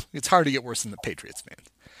football, it's hard to get worse than the Patriots fans.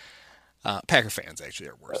 Packer fans actually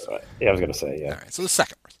are worse. Yeah, I was going to say, yeah. All right, so the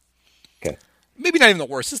second worst. Okay. Maybe not even the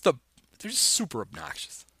worst. They're just super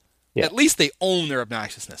obnoxious. Yeah. At least they own their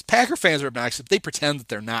obnoxiousness. Packer fans are obnoxious, but they pretend that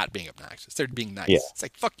they're not being obnoxious. They're being nice. Yeah. It's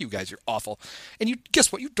like, fuck you guys, you're awful. And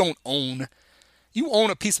guess what? You own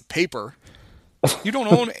a piece of paper. You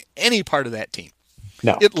don't own any part of that team.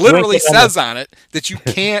 No. It literally says on it that you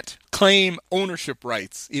can't claim ownership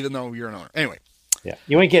rights, even though you're an owner. Anyway. Yeah.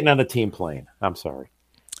 You ain't getting on the team plane. I'm sorry.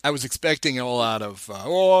 I was expecting a lot of,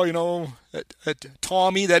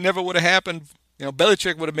 Tommy, that never would have happened.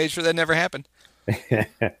 Belichick would have made sure that never happened.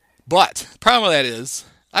 But the problem with that is,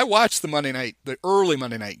 I watched the early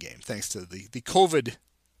Monday night game, thanks to the COVID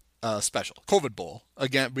special, COVID Bowl,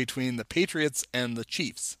 again between the Patriots and the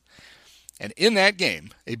Chiefs. And in that game,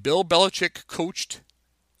 a Bill Belichick coached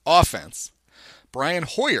offense. Brian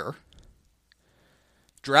Hoyer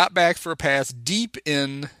dropped back for a pass deep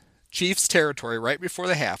in Chiefs territory right before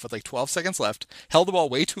the half with like 12 seconds left, held the ball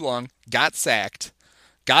way too long, got sacked,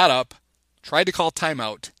 got up, tried to call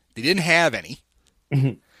timeout. They didn't have any.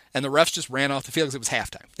 And the refs just ran off the field because it was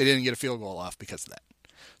halftime. They didn't get a field goal off because of that.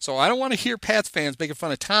 So I don't want to hear Pats fans making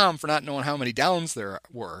fun of Tom for not knowing how many downs there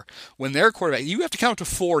were. When their quarterback, you have to count to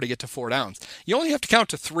 4 to get to 4 downs. You only have to count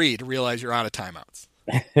to 3 to realize you're out of timeouts.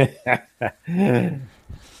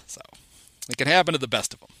 So it can happen to the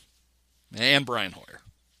best of them. And Brian Hoyer.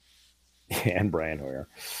 And Brian Hoyer.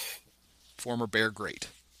 Former Bear great,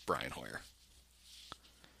 Brian Hoyer.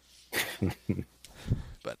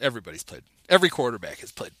 But everybody's played. Every quarterback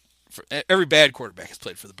has played. Every bad quarterback has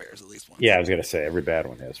played for the Bears at least once. Yeah, I was going to say every bad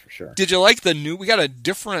one has for sure. Did you like the new? We got a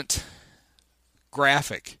different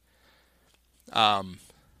graphic. What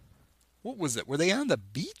was it? Were they on the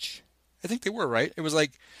beach? I think they were, right? It was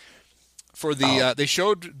like for the they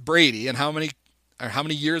showed Brady and how many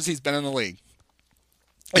years he's been in the league.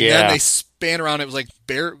 And then they span around. It was like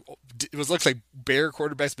looks like Bear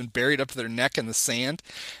quarterbacks been buried up to their neck in the sand,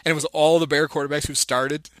 and it was all the Bear quarterbacks who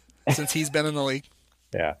started since he's been in the league.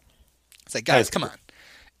 Yeah. It's like, guys, come on.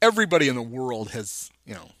 Everybody in the world has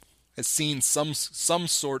seen some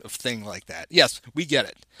sort of thing like that. Yes, we get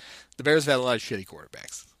it. The Bears have had a lot of shitty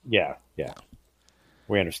quarterbacks. Yeah.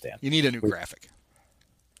 We understand. You need a new graphic.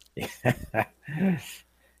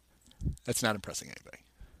 That's not impressing anybody.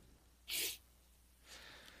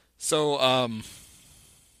 So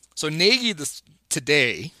Nagy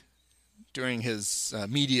today, during his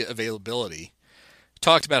media availability,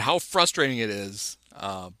 talked about how frustrating it is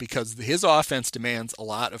because his offense demands a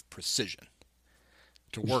lot of precision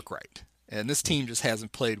to work right. And this team just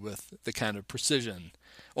hasn't played with the kind of precision,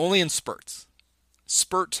 only in spurts.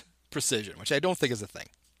 Spurt precision, which I don't think is a thing.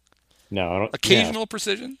 No, I don't. Occasional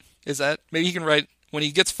precision? Is that? Maybe he can write, when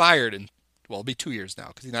he gets fired, it'll be 2 years now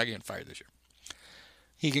because he's not getting fired this year.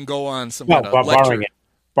 He can go on some kind of lecture.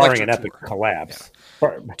 Barring an epic collapse.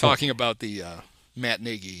 Yeah. Talking about the Matt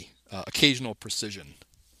Nagy occasional precision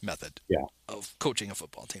method of coaching a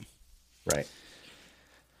football team. Right.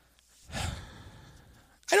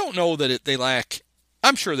 I don't know that they lack.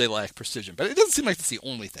 I'm sure they lack precision, but it doesn't seem like that's the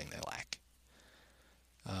only thing they lack.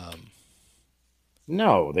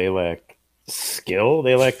 No, they lack skill.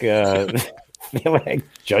 They lack they lack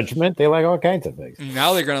judgment. They lack all kinds of things.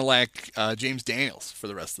 Now they're going to lack James Daniels for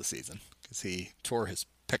the rest of the season because he tore his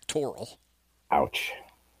pectoral. Ouch.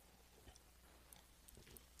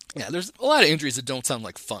 Yeah, there's a lot of injuries that don't sound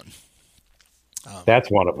like fun. That's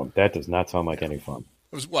one of them. That does not sound like any fun.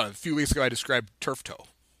 It was a few weeks ago I described turf toe,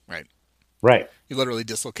 right? Right. You literally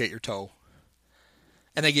dislocate your toe.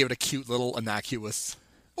 And they gave it a cute little innocuous,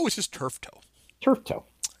 it's just turf toe. Turf toe.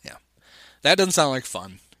 Yeah. That doesn't sound like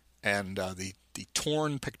fun. And the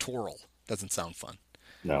torn pectoral doesn't sound fun.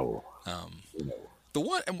 No. The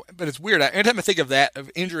one, but it's weird. Every time I think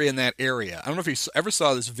of injury in that area, I don't know if you ever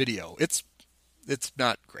saw this video. It's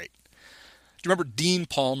not great. Do you remember Dean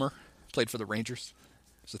Palmer? Played for the Rangers.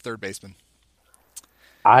 He was a third baseman.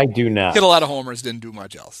 I do not. Hit a lot of homers, didn't do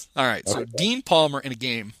much else. All right, so Dean Palmer in a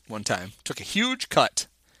game one time took a huge cut,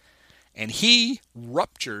 and he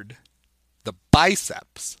ruptured the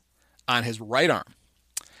biceps on his right arm.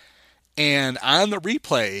 And on the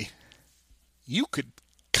replay, you could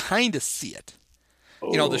kind of see it.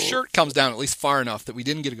 The shirt comes down at least far enough that we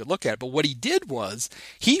didn't get a good look at it. But what he did was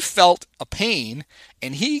he felt a pain,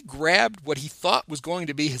 and he grabbed what he thought was going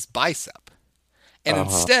to be his bicep. And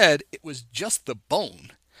instead, it was just the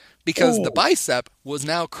bone because the bicep was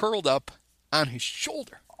now curled up on his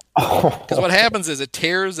shoulder. Because what happens is it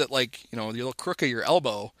tears at the little crook of your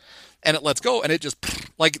elbow, and it lets go, and it just,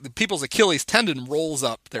 like the people's Achilles tendon rolls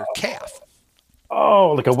up their calf.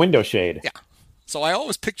 Oh, like a window shade. Yeah. So I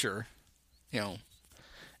always picture,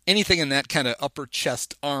 anything in that kind of upper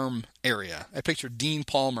chest arm area. I picture Dean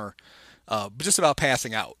Palmer just about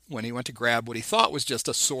passing out when he went to grab what he thought was just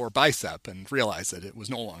a sore bicep and realized that it was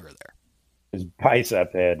no longer there. His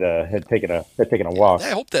bicep had taken a walk. I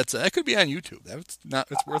hope that could be on YouTube.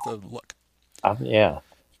 It's worth a look. Yeah.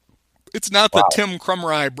 It's not the Tim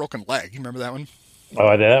Krumrie broken leg. You remember that one?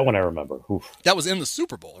 Oh, that one I remember. Oof. That was in the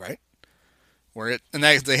Super Bowl, right?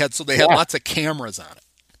 They had lots of cameras on it.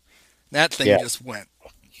 That thing just went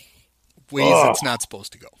ways it's not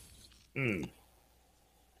supposed to go. Mm.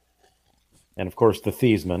 And of course, the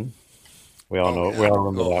Thiesman. We all know. Yeah. We all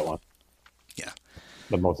remember that one. Yeah,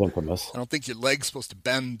 the most infamous. I don't think your leg's supposed to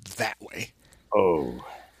bend that way. Oh,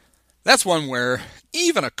 that's one where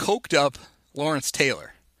even a coked up Lawrence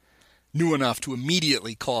Taylor knew enough to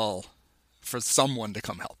immediately call for someone to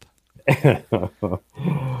come help.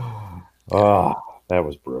 Oh, that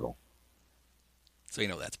was brutal. So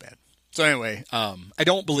that's bad. So anyway, I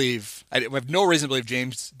don't believe I have no reason to believe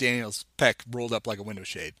James Daniels Peck rolled up like a window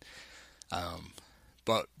shade.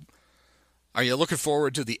 But are you looking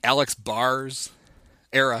forward to the Alex Bars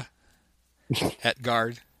era at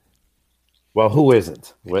guard? Well, who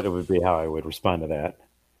isn't? What would be how I would respond to that?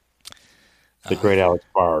 The great Alex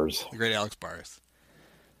Bars. The great Alex Bars.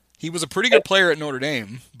 He was a pretty good player at Notre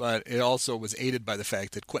Dame, but it also was aided by the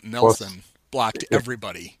fact that Quentin Nelson blocked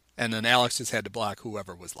everybody, and then Alex just had to block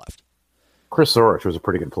whoever was left. Chris Zorich was a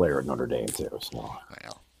pretty good player at Notre Dame too. So.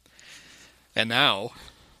 Well, and now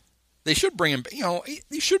they should bring him.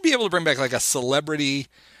 You should be able to bring back like a celebrity.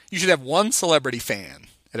 You should have one celebrity fan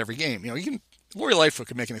at every game. Lori Lightfoot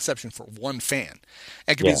could make an exception for one fan.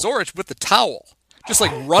 And it could be Zorich with the towel, just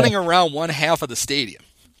like running around one half of the stadium,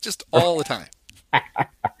 just all the time.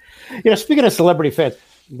 Speaking of celebrity fans,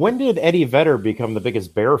 when did Eddie Vedder become the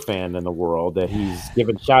biggest Bear fan in the world that he's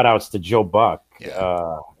giving shout outs to Joe Buck?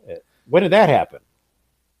 Yeah. When did that happen?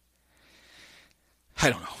 I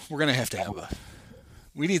don't know. We're going to have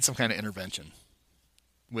we need some kind of intervention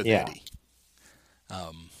with Eddie.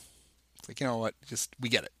 It's like, you know what? We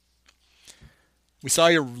get it. We saw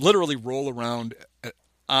you literally roll around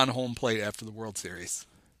on home plate after the World Series.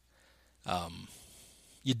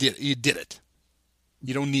 You did it.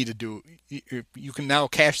 You don't need to do. You can now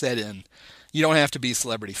cash that in. You don't have to be a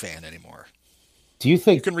celebrity fan anymore. Do you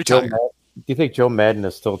think you can retire? Do you think Joe Madden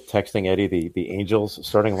is still texting Eddie the Angels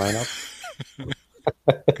starting lineup?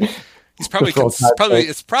 He's probably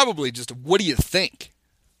it's probably just what do you think,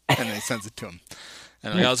 and then he sends it to him.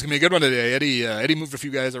 And it's gonna be a good one today. Eddie moved a few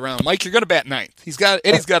guys around. Mike, you're gonna bat ninth.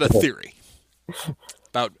 Eddie's got a theory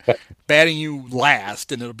about batting you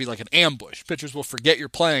last, and it'll be like an ambush. Pitchers will forget you're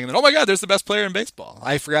playing, and then, oh my God, there's the best player in baseball.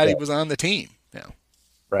 I forgot he was on the team. Yeah,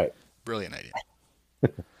 right. Brilliant idea.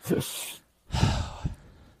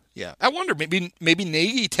 Yeah, I wonder maybe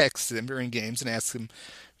Nagy texts him during games and asks him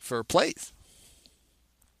for plays.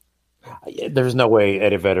 There's no way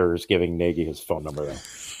Eddie Vedder is giving Nagy his phone number though.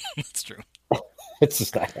 That's true. It's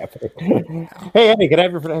just not happening. Hey Eddie, can I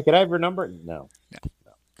have your number? No. No,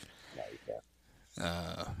 you can't.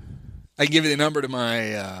 I can give you the number to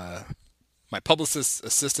my publicist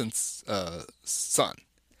assistant's son.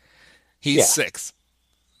 He's 6.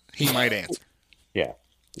 He might answer. Yeah.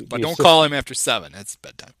 But don't call him after 7. That's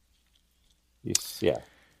bedtime. Yeah.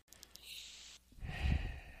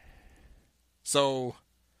 So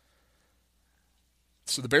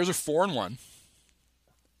the Bears are 4-1.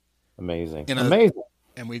 Amazing.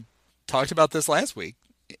 And we talked about this last week.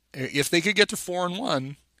 If they could get to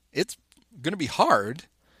 4-1, it's going to be hard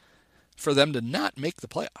for them to not make the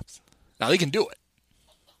playoffs. Now they can do it.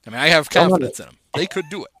 I mean, I have confidence in them. They could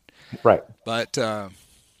do it. Right. But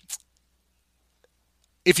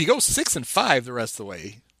if you go 6-5 the rest of the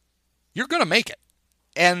way, you're going to make it.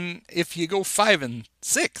 And if you go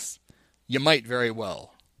 5-6, you might very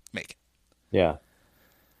well make it. Yeah.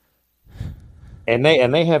 And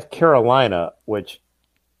they have Carolina, which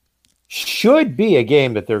should be a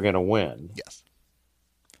game that they're going to win. Yes.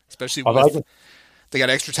 Especially with they got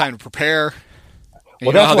extra time to prepare. Well,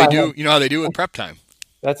 you know how they do. You know how they do with prep time.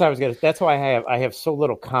 That's why I have so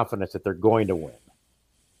little confidence that they're going to win,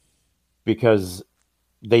 because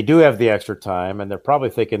they do have the extra time, and they're probably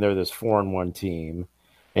thinking they're this 4-1 team,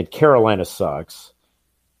 and Carolina sucks,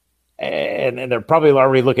 and they're probably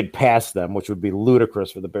already looking past them, which would be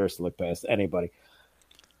ludicrous for the Bears to look past anybody.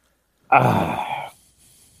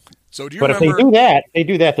 So do you? But remember... if they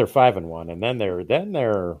do that, they're 5-1, and then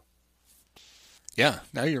they're. Yeah,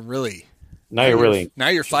 now you're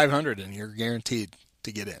 500, and you're guaranteed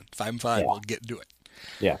to get in. 5-5 will do it.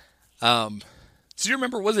 Yeah. So you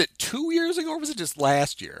remember, was it 2 years ago or was it just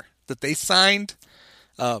last year that they signed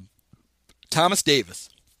Thomas Davis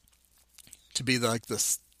to be the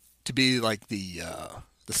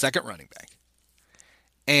second running back,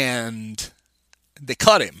 and they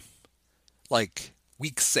cut him like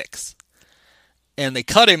week 6. And they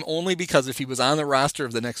cut him only because if he was on the roster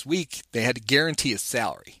of the next week, they had to guarantee his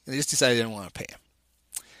salary. And they just decided they didn't want to pay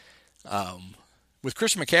him. With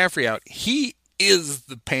Christian McCaffrey out, he is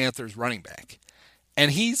the Panthers' running back.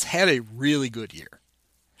 And he's had a really good year.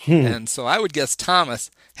 And so I would guess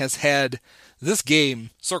Thomas has had this game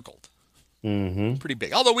circled. Mm-hmm. Pretty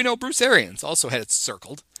big. Although we know Bruce Arians also had it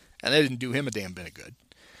circled. And that didn't do him a damn bit of good.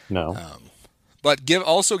 No. But given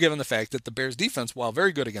the fact that the Bears' defense, while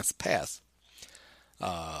very good against the pass,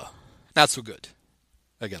 not so good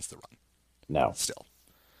against the run. No. Still.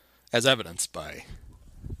 As evidenced by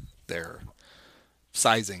their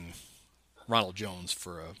sizing Ronald Jones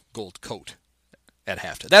for a gold coat at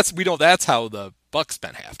halftime. That's how the Bucs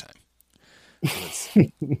spent halftime. Was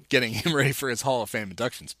getting him ready for his Hall of Fame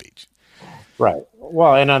induction speech. Right.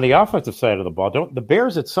 Well, and on the offensive side of the ball, don't the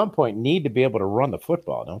Bears at some point need to be able to run the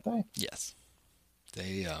football, don't they? Yes.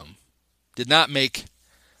 They did not make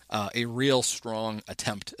a real strong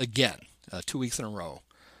attempt again 2 weeks in a row.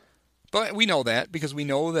 But we know that because we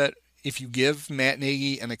know that if you give Matt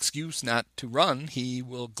Nagy an excuse not to run, he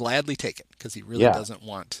will gladly take it because he really doesn't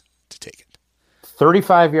want to take it.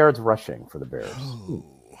 35 yards rushing for the Bears. Oh,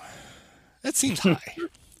 that seems high.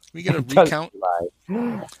 We got to recount.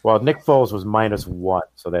 Well, Nick Foles was -1,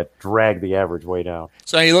 so that dragged the average way down.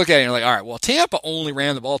 So you look at it and you're like, all right, well, Tampa only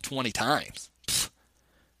ran the ball 20 times.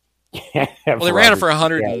 Well, they ran it for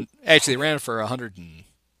 100. Actually, they ran it for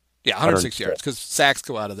 106 yards because sacks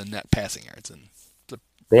go out of the net passing yards. And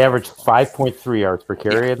they averaged 5.3 yards per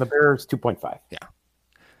carry, and the Bears 2.5. Yeah,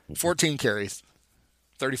 14 carries,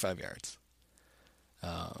 35 yards.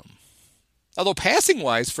 Although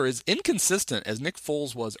passing-wise, for as inconsistent as Nick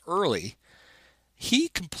Foles was early,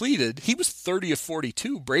 he was 30 of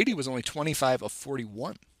 42. Brady was only 25 of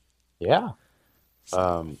 41. Yeah.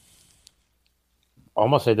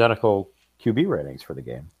 Almost identical QB ratings for the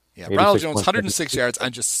game. Yeah, Ronald Jones, 106 yards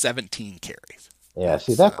on just 17 carries. Yeah,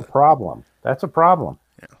 see, that's a problem. That's a problem.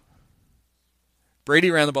 Yeah.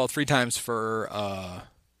 Brady ran the ball 3 times for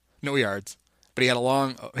no yards, but he had a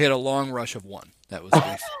long rush of 1.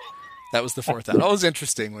 That was the fourth down. Always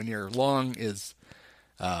interesting when your long is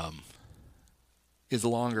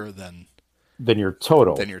longer than your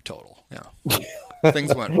total. Yeah.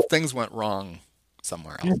 things went wrong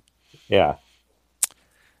somewhere else. Yeah.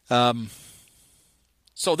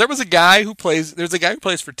 So there's a guy who plays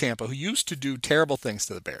for Tampa who used to do terrible things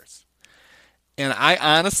to the Bears. And I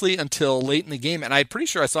honestly, until late in the game, and I'm pretty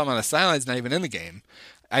sure I saw him on the sidelines, not even in the game,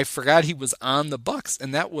 I forgot he was on the Bucs,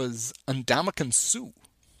 and that was Ndamukong Suh.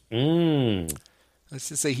 Let's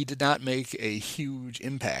just say he did not make a huge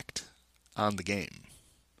impact on the game.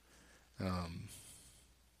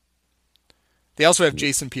 They also have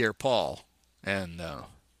Jason Pierre-Paul, and now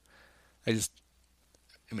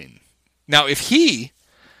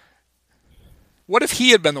what if he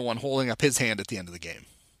had been the one holding up his hand at the end of the game,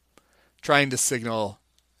 trying to signal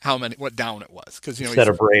what down it was? Because instead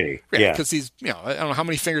of Brady, because he's I don't know how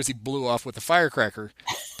many fingers he blew off with the firecracker,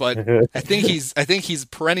 but I think he's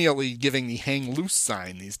perennially giving the hang loose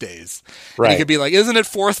sign these days. Right, and he could be like, "Isn't it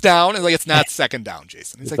 4th down?" And like, "It's not 2nd down,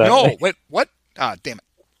 Jason." He's like, "No, wait, what? Ah, damn it."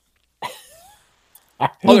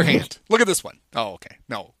 Other hand. Look at this one. Oh, okay.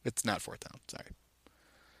 No, it's not 4th down. Sorry.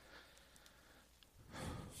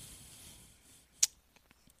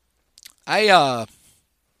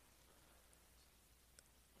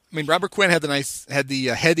 Robert Quinn had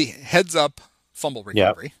the heads up fumble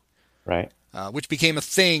recovery, right? Which became a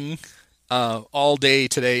thing all day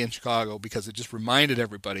today in Chicago because it just reminded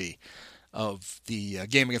everybody of the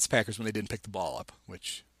game against the Packers when they didn't pick the ball up,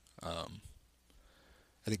 which I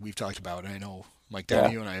think we've talked about. And I know Mike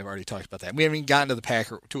Donahue and I have already talked about that. We haven't even gotten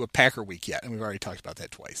to a Packer week yet, and we've already talked about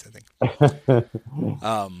that twice, I think.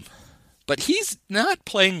 But he's not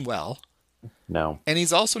playing well. No. And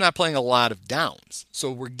he's also not playing a lot of downs. So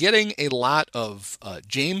we're getting a lot of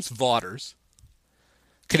James Vaughters,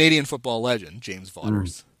 Canadian football legend, James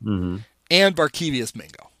Vaughters, and Barkevious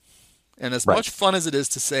Mingo. And as much fun as it is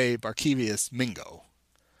to say Barkevious Mingo,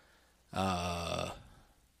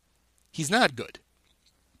 he's not good.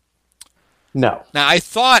 No. Now, I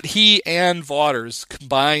thought he and Vaughters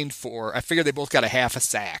combined I figured they both got a half a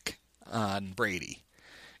sack on Brady,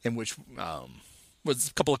 in which was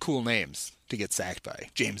a couple of cool names to get sacked by,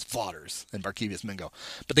 James Vaughters and Barkevious Mingo.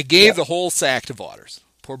 But they gave the whole sack to Vaughters.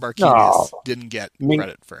 Poor Barkevious didn't get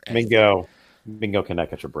credit for anything. Mingo can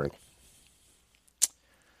catch a break.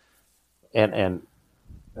 And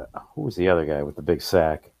who was the other guy with the big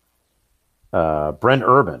sack? Brent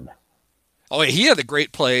Urban. Oh, he had a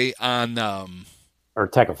great play on... or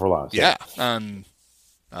tackle for loss. Yeah, on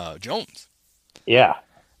Jones. Yeah.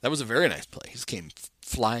 That was a very nice play. He just came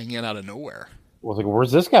flying in out of nowhere. I was like,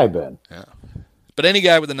 where's this guy been? Yeah. But any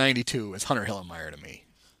guy with a 92 is Hunter Hillenmeyer to me.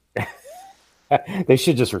 They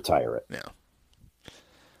should just retire it. Yeah.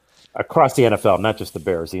 Across the NFL, not just the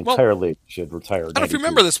Bears. The entire league should retire. I don't know if you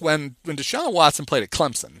remember this when Deshaun Watson played at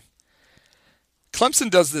Clemson. Clemson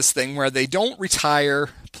does this thing where they don't retire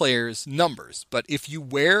players' numbers, but if you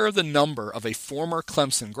wear the number of a former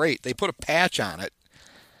Clemson great, they put a patch on it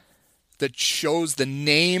that shows the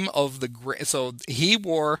name of the great. So he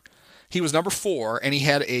was number 4, and he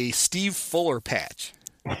had a Steve Fuller patch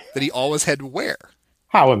that he always had to wear.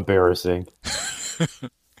 How embarrassing.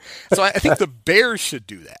 So I think the Bears should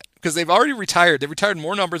do that, because they've already retired. They've retired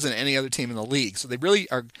more numbers than any other team in the league. So they really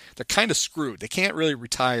are. They're kind of screwed. They can't really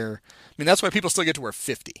retire. I mean, that's why people still get to wear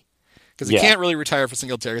 50 because they can't really retire for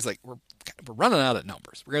Singletary. It's like we're running out of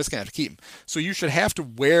numbers. We're just gonna have to keep him. So you should have to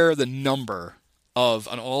wear the number of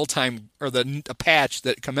an all-time or a patch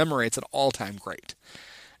that commemorates an all-time great.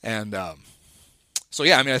 And so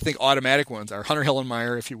yeah, I mean, I think automatic ones are Hunter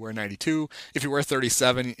Hillenmeyer if you wear 92. If you wear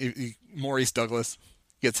 37, Maurice Douglas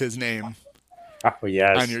gets his name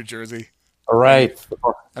on your jersey. All right.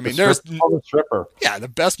 I mean, there's the stripper. Yeah, the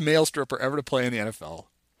best male stripper ever to play in the NFL.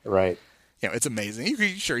 Right. You know, it's amazing.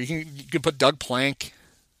 You can put Doug Plank,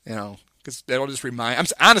 you know, because that'll just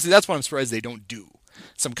remind. Honestly, that's what I'm surprised they don't do.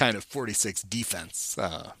 Some kind of 46 defense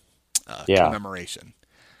commemoration.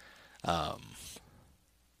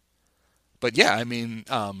 But yeah, I mean,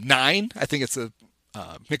 9. I think it's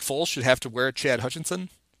Mick Foles should have to wear a Chad Hutchinson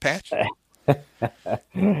patch.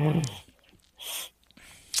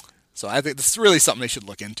 So I think this is really something they should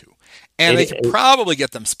look into, and they could probably get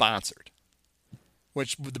them sponsored,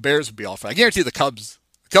 which the Bears would be all for. I guarantee the Cubs.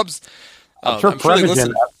 I'm sure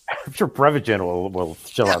Prevagen will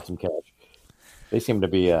shell out some cash. They seem to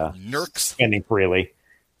be spending freely.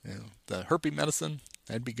 Yeah, the herpes medicine,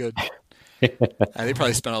 that'd be good. They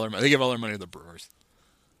probably spend all their money. They give all their money to the Brewers.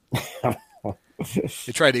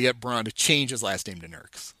 They tried to get Braun to change his last name to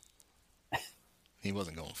Nurks. He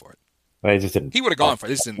wasn't going for it. They just didn't. He would have gone for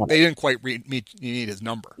it. They didn't quite need his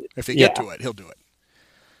number. If they get to it, he'll do it.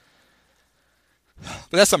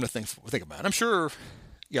 But that's something to think about. I'm sure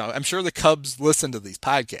the Cubs listen to these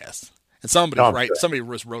podcasts, and somebody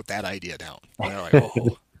just wrote that idea down. And they're like,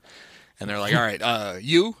 oh, and they're like, all right,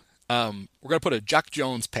 we're gonna put a Jack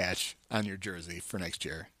Jones patch on your jersey for next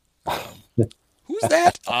year. Who's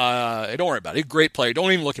that? Don't worry about it. He's a great player.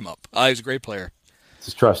 Don't even look him up. He's a great player.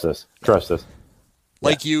 Just trust us. Trust us.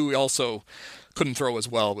 Like you, he also couldn't throw as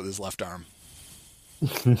well with his left arm.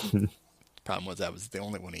 Problem was that was the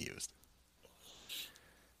only one he used.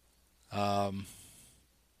 So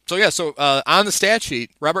on the stat sheet,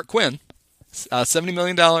 Robert Quinn, $70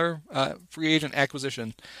 million free agent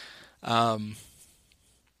acquisition. No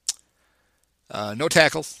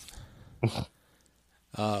tackles.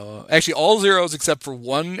 Actually, all zeros except for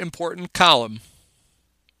one important column,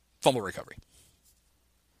 fumble recovery.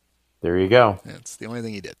 There you go. That's the only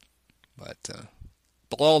thing he did. But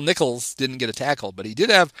Bilal Nichols didn't get a tackle, but he did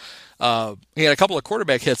have he had a couple of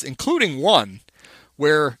quarterback hits, including one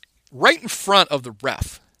where right in front of the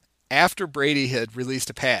ref, after Brady had released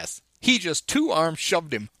a pass, he just two-arm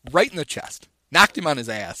shoved him right in the chest, knocked him on his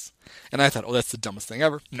ass. And I thought, oh, that's the dumbest thing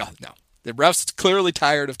ever. No. The ref's clearly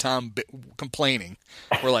tired of Tom complaining.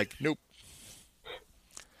 We're like, nope.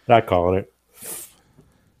 Not calling it.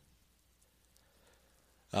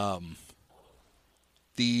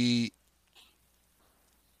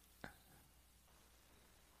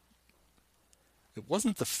 It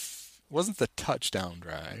wasn't the touchdown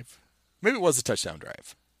drive. Maybe it was a touchdown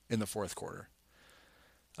drive in the fourth quarter.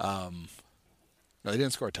 No, they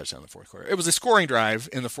didn't score a touchdown in the fourth quarter. It was a scoring drive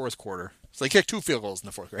in the fourth quarter. So they kicked 2 field goals in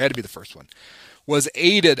the fourth quarter. It had to be the first one. Was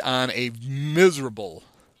aided on a miserable,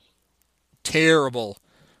 terrible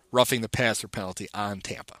roughing the passer penalty on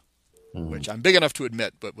Tampa, which I'm big enough to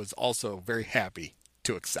admit, but was also very happy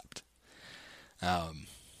to accept.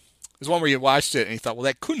 It was one where you watched it and you thought, well,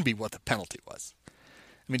 that couldn't be what the penalty was.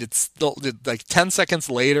 I mean, like 10 seconds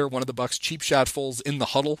later, one of the Bucs cheap shot Foles in the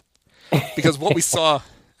huddle. Because what we saw,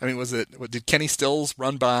 I mean, did Kenny Stills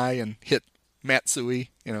run by and hit Matt Suhey,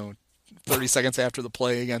 30 seconds after the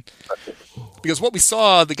play again? Because what we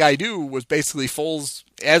saw the guy do was basically Foles,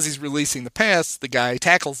 as he's releasing the pass, the guy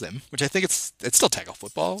tackles him, which I think it's still tackle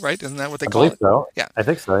football, right? Isn't that what they call it? So. Yeah. I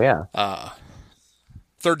think so, yeah.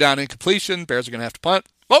 Third down incompletion. Bears are going to have to punt.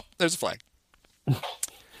 Oh, there's a flag.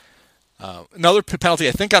 Another penalty,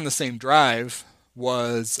 I think, on the same drive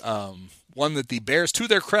was one that the Bears, to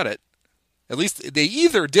their credit, at least they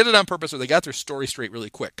either did it on purpose or they got their story straight really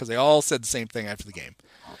quick because they all said the same thing after the game.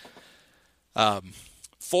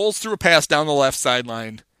 Foles threw a pass down the left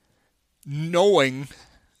sideline knowing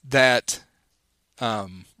that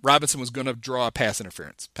Robinson was going to draw a pass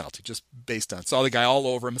interference penalty just based on, saw the guy all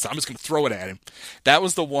over him and said, I'm just going to throw it at him. That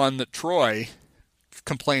was the one that Troy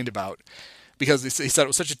complained about because he said it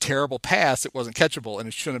was such a terrible pass, it wasn't catchable, and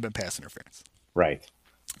it shouldn't have been pass interference. Right.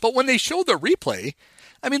 But when they showed the replay,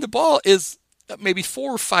 I mean, the ball is maybe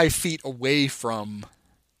 4 or 5 feet away from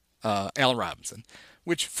Allen Robinson,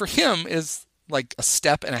 which for him is like a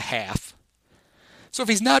step and a half. So if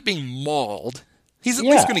he's not being mauled, he's at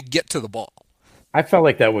least going to get to the ball. I felt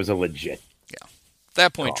like that was a legit. Yeah. At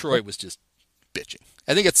that point, Troy was just bitching.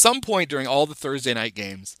 I think at some point during all the Thursday night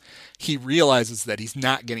games, he realizes that he's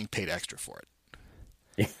not getting paid extra for it.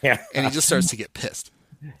 Yeah. And he just starts to get pissed.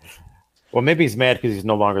 Well, maybe he's mad because he's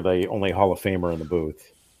no longer the only Hall of Famer in the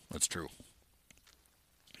booth. That's true.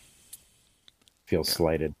 Feels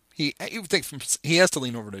slighted. He think he has to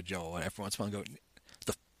lean over to Joe and every once in a while and go,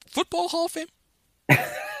 the Football Hall of Fame?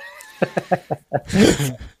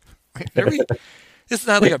 It's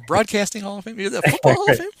not like a broadcasting Hall of Fame. Is that Football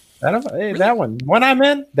Hall of Fame? Really? That one I'm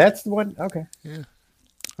in. That's the one. Okay. Yeah.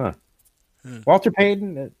 Huh. Yeah. Walter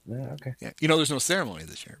Payton. Okay. Yeah. There's no ceremony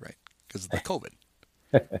this year, right? Because of the COVID.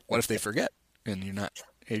 What if they forget and you're not?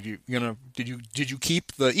 Did you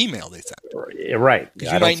keep the email they sent? Right.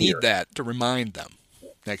 Because you might need that to remind them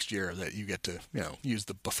next year that you get to use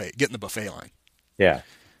the buffet, get in the buffet line. Yeah.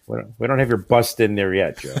 We don't have your bust in there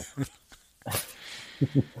yet, Joe.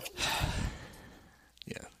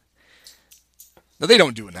 Yeah. No, they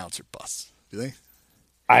don't do announcer busts, do they?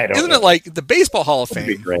 I don't. Isn't know. it like the Baseball Hall of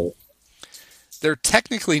Fame? Great. They're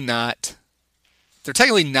technically not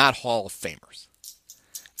Hall of Famers.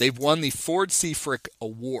 They've won the Ford C. Frick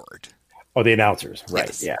Award. Oh, the announcers, right?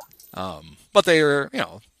 Yes. Yeah. But they're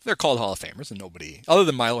they're called Hall of Famers, and nobody other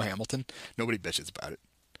than Milo Hamilton, nobody bitches about it.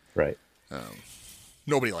 Right.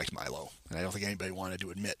 Nobody liked Milo, and I don't think anybody wanted to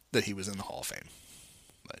admit that he was in the Hall of Fame.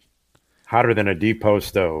 But hotter than a depot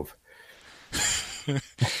stove.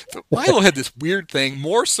 But Milo had this weird thing,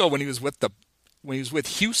 more so when he was with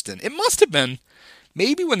Houston. It must have been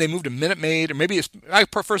maybe when they moved to Minute Maid, or maybe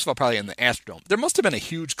first of all probably in the Astrodome. There must have been a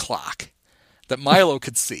huge clock that Milo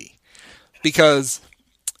could see, because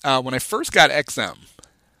when I first got XM,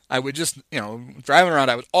 I would just, driving around,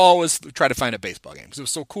 I would always try to find a baseball game because it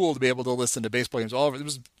was so cool to be able to listen to baseball games all over. It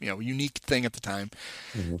was, a unique thing at the time.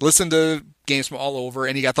 Mm-hmm. Listen to games from all over,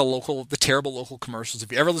 and you got the terrible local commercials.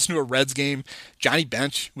 If you ever listen to a Reds game, Johnny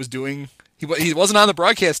Bench was doing, he wasn't on the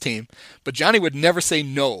broadcast team, but Johnny would never say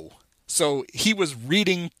no. So he was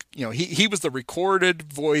reading, he was the recorded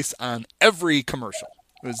voice on every commercial.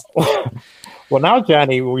 It was... Well, now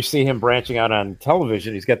Johnny, we see him branching out on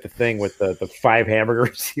television. He's got the thing with the 5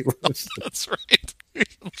 hamburgers. He loves. That's right.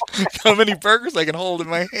 How many burgers I can hold in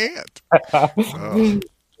my hand.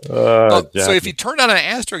 So if you turned on an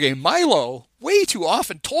Astro game, Milo way too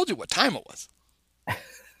often told you what time it was.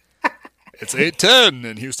 It's 8:10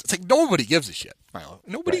 in Houston. It's like nobody gives a shit, Milo.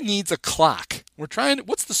 Nobody needs a clock.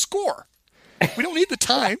 What's the score? We don't need the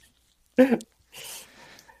time.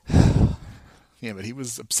 Yeah, but he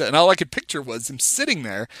was upset. And all I could picture was him sitting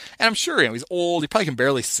there. And I'm sure, he's old. He probably can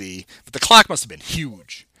barely see. But the clock must have been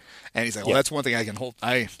huge. And he's like, well, that's one thing I can hold.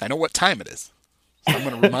 I know what time it is. So I'm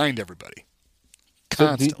going to remind everybody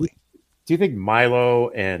constantly. Do you think Milo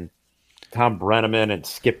and Tom Brenneman and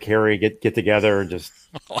Skip Carey get together and just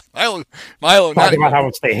Milo talk about how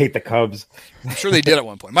much they hate the Cubs? I'm sure they did at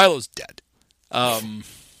one point. Milo's dead.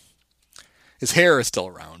 His hair is still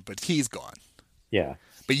around, but he's gone. Yeah.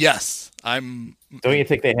 But yes, Don't you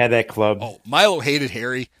think they had that club? Oh, Milo hated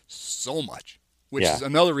Harry so much, which is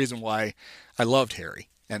another reason why I loved Harry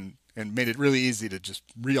and made it really easy to just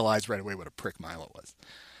realize right away what a prick Milo was.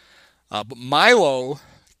 But Milo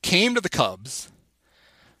came to the Cubs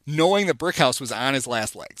knowing that Brickhouse was on his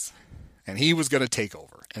last legs, and he was going to take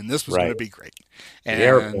over, and this was going to be great.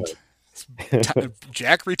 And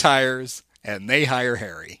Jack retires, and they hire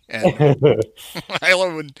Harry, and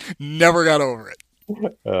Milo never got over it.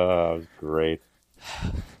 Oh, great.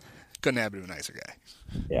 Couldn't happen to a nicer guy.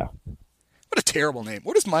 Yeah. What a terrible name.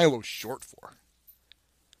 What is Milo short for?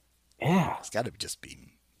 Yeah. It's got to just be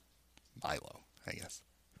Milo, I guess.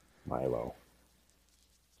 Milo.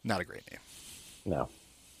 Not a great name. No.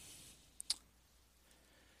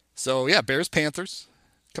 So, yeah, Bears-Panthers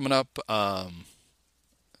coming up a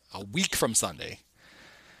week from Sunday.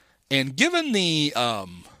 And given the... I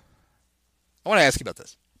want to ask you about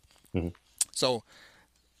this. Mm-hmm. So,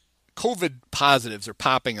 COVID positives are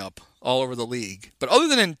popping up all over the league. But other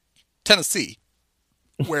than in Tennessee,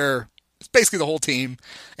 where it's basically the whole team,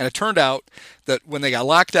 and it turned out that when they got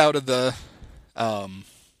locked out of the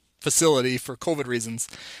facility for COVID reasons,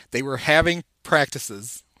 they were having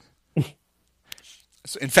practices,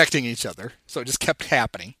 infecting each other. So it just kept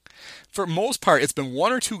happening. For the most part, it's been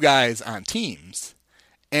 1 or 2 guys on teams.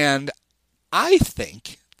 And I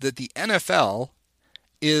think that the NFL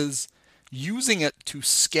is using it to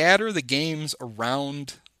scatter the games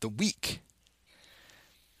around the week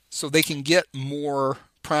so they can get more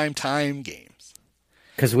prime time games.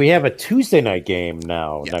 Because we have a Tuesday night game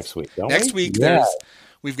now next week, don't we? Next week,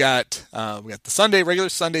 we've got the Sunday, regular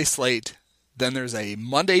Sunday slate. Then there's a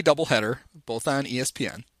Monday doubleheader, both on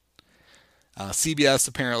ESPN. CBS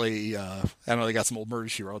apparently, I don't know, they got some old Murder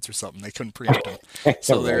She Wrote or something. They couldn't preempt them,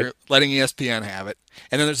 so they're Right. letting ESPN have it.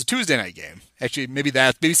 And then there's a Tuesday night game. Actually, maybe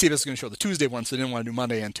CBS is going to show the Tuesday one, so they didn't want to do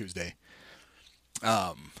Monday and Tuesday.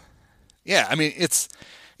 Yeah, I mean it's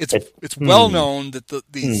It, it's well hmm, known that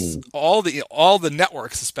these hmm. all the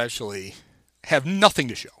networks especially have nothing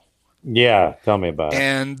to show, Yeah, tell me about it.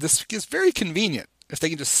 and this is very convenient if they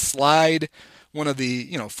can just slide one of the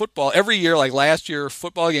football every year. Like last year,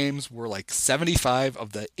 football games were like 75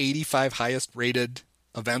 of the 85 highest rated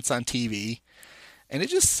events on TV, and it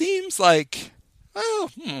just seems like, oh,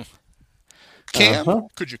 Cam, Uh-huh.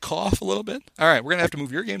 could you cough a little bit? All right, we're gonna have to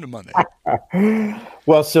move your game to Monday.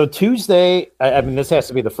 Well, so Tuesday, I mean, this has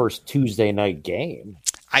to be the first Tuesday night game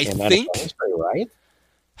I in NFL think history, right?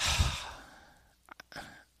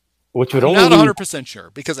 Which would I'm only not leave. 100% sure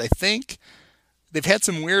because I think they've had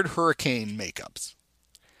some weird hurricane makeups.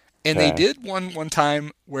 And they Okay. did one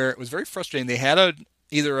time where it was very frustrating. They had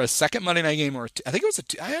either a second Monday night game or I think it was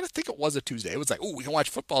I think it was a Tuesday. It was like, oh, we can watch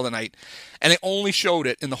football tonight, and they only showed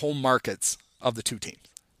it in the home markets of the two teams.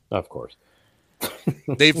 Of course.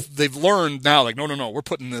 They've learned now, like, no, we're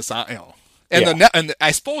putting this on, And Yeah.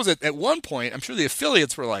 I suppose at one point, I'm sure the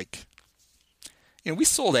affiliates were like, we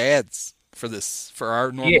sold ads for this for our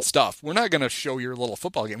Yeah. normal stuff. We're not going to show your little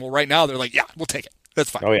football game. Well, right now they're like, yeah, we'll take it. That's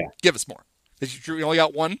fine. Oh, yeah. Give us more. If you only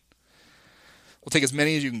got one, we'll take as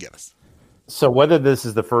many as you can give us. So whether this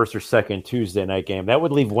is the first or second Tuesday night game, that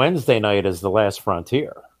would leave Wednesday night as the last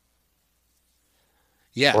frontier.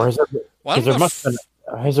 Yeah. Or has there, Well, I because don't know there must have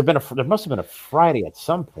if, been, there must have been a Friday at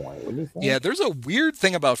some point, wouldn't you yeah, think? there's a weird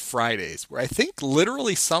thing about Fridays where I think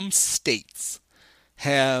literally some states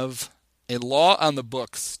have a law on the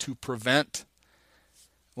books to prevent,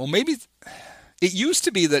 well, maybe it used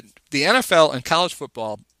to be that the NFL and college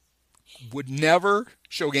football would never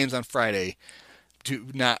show games on Friday to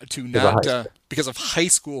To the not high school. because of high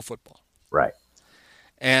school football. Right.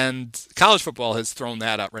 And college football has thrown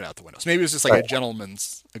that out right out the window. So maybe it's just like a Right.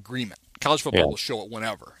 gentleman's agreement. College Yeah. football will show it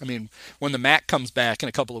whenever. I mean, when the MAC comes back in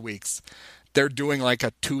a couple of weeks, they're doing like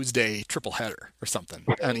a Tuesday triple header or something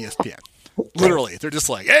on ESPN. Right. Literally, they're just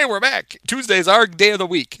like, "Hey, we're back. Tuesday's our day of the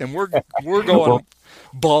week, and we're Well, going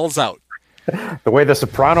balls out." the way the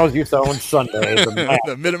Sopranos used to own Sunday, the Mac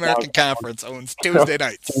The Mid American Conference owns now Tuesday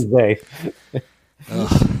nights. Tuesday.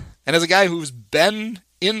 Ugh. And as a guy who's been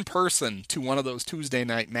in person to one of those Tuesday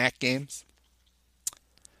night MAC games,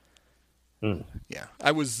 Hmm. yeah,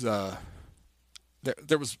 I was there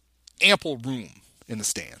was ample room in the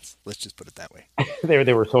stands. Let's just put it that way.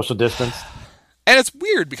 They were social distance. And it's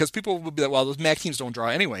weird because people will be like, "Well, those MAC teams don't draw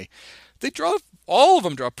anyway." All of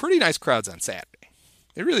them draw pretty nice crowds on Saturday.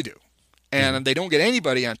 They really do, Mhm. and they don't get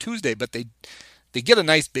anybody on Tuesday, but they get a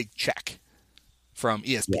nice big check from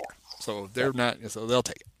Yeah. ESPN, so they're not, so they'll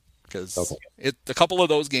take it because Okay. a couple of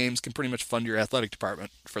those games can pretty much fund your athletic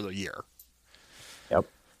department for the year. Yep.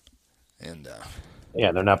 And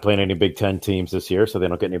Yeah, they're not playing any Big Ten teams this year, so they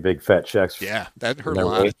don't get any big fat checks. yeah, that from hurt a their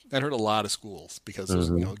lot. rate. That hurt a lot of schools because there's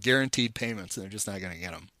Hmm. guaranteed payments, and they're just not going to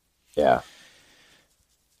get them. Yeah.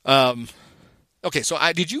 Okay, so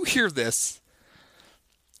did you hear this?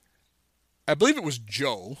 I believe it was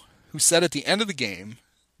Joe who said at the end of the game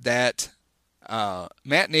that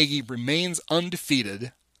Matt Nagy remains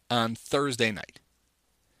undefeated on Thursday night.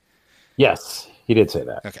 Yes, he did say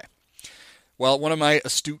that. Okay. Well, one of my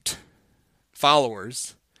astute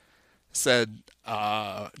followers said,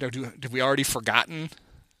 "Have we already forgotten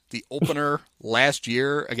the opener last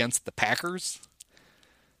year against the Packers?"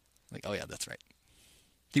 Like, oh yeah, that's right.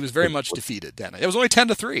 He was very much defeated that night. It was only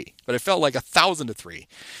 10-3, but it felt like 1,000-3,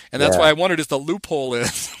 and that's Yeah. why I wondered if the loophole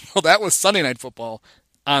is. Well, that was Sunday Night Football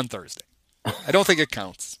on Thursday. I don't think it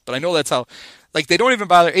counts, but I know that's how. Like, they don't even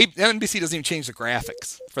bother. NBC doesn't even change the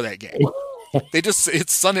graphics for that game.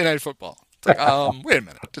 It's Sunday Night Football. It's like, wait a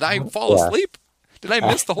minute, did I fall Yeah. asleep? Did I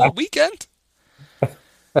miss the whole weekend?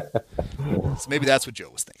 So maybe that's what Joe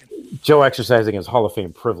was thinking. Joe exercising his Hall of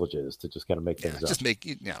Fame privileges to just kind of make Yeah, things up. just make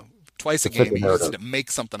twice a To fit game the he uses narrative. to make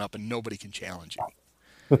something up and nobody can challenge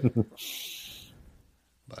you.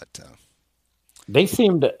 But They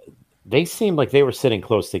seemed like they were sitting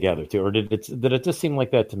close together too, or did it just seem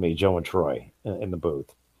like that to me? Joe and Troy in the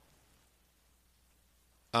booth.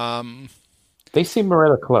 They seemed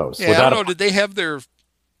rather close. yeah, I Without don't know. Did they have their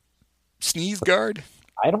sneeze guard?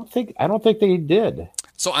 I don't think they did.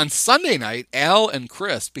 So on Sunday night, Al and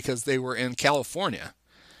Chris, because they were in California,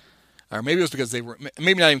 or maybe it was because they were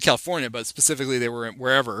maybe not even California, but specifically they were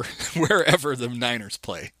wherever the Niners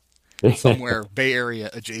play, somewhere Bay Area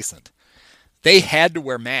adjacent. They had to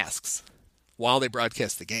wear masks while they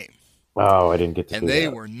broadcast the game. Oh, I didn't get to and see they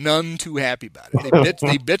that. were none too happy about it.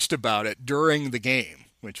 They bitched about it during the game,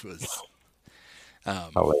 which was,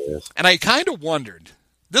 Hilarious. and I kind of wondered.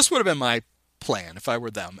 This would have been my plan if I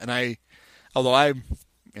were them, and although I'm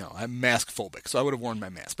mask phobic, so I would have worn my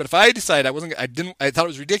mask. But if I decided I thought it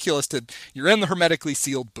was ridiculous you're in the hermetically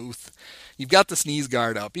sealed booth, you've got the sneeze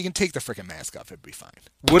guard up, you can take the freaking mask off, it'd be fine.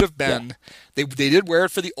 Would have been, they did wear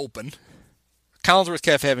it for the Open. Collinsworth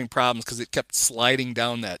kept having problems because it kept sliding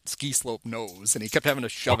down that ski slope nose, and he kept having to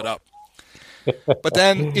shove it up. But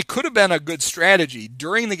then it could have been a good strategy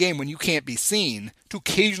during the game when you can't be seen to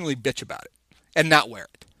occasionally bitch about it and not wear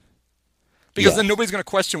it. Because then nobody's going to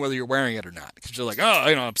question whether you're wearing it or not. Because you're like, oh,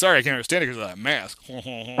 I'm sorry, I can't understand it because of that mask.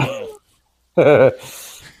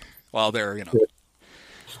 While they're,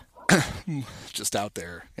 just out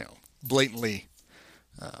there, blatantly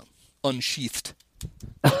unsheathed.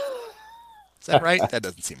 Is that right? That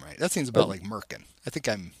doesn't seem right. That seems about like Merkin. I think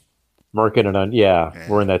I'm... Merkin and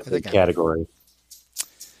we're in that same category.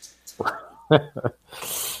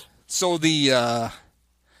 So the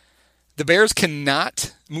Bears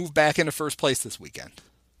cannot move back into first place this weekend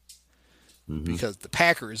because the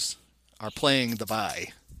Packers are playing the bye,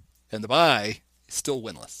 and the bye is still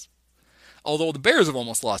winless. Although the Bears have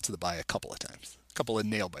almost lost to the bye a couple of times, a couple of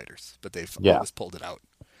nail biters, but they've always pulled it out.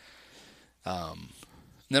 And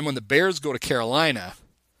then when the Bears go to Carolina,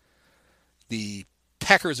 the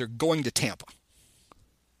Packers are going to Tampa.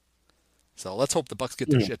 So let's hope the Bucs get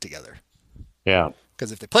their shit together. Yeah.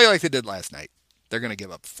 Because if they play like they did last night, they're going to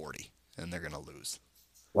give up 40, and they're going to lose.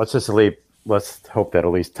 Let's hope that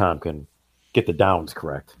at least Tom can get the downs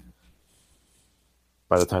correct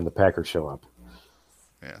by the time the Packers show up.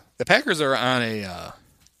 Yeah. The Packers are on a,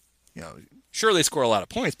 sure they score a lot of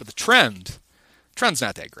points, but the trend's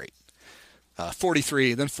not that great.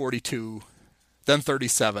 43, then 42, then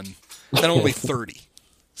 37, then only 30.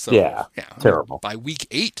 So terrible. By week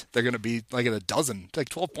 8, they're going to be like at a dozen, like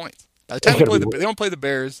 12 points. By the time they don't play the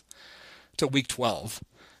Bears till week 12.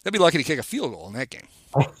 They'll be lucky to kick a field goal in that game.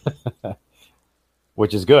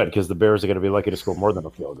 Which is good because the Bears are going to be lucky to score more than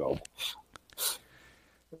a field goal.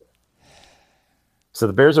 So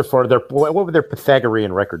the Bears are what would their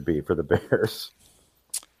Pythagorean record be for the Bears?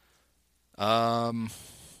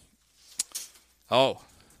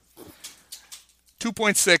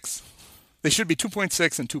 2.6. They should be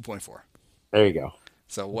 2.6 and 2.4. There you go.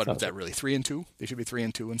 So what is that really? 3-2? They should be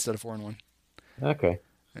 3-2 instead of 4-1. Okay.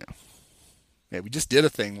 Yeah, we just did a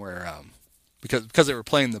thing where because they were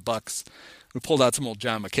playing the Bucs, we pulled out some old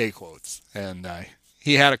John McKay quotes, and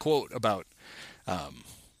he had a quote about.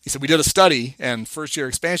 He said we did a study, and first-year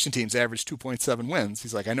expansion teams averaged 2.7 wins.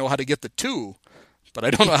 He's like, I know how to get the 2, but I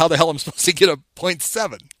don't know how the hell I'm supposed to get a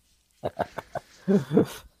 0.7.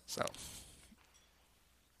 So,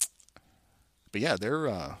 but yeah, they're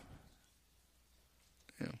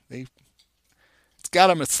it's got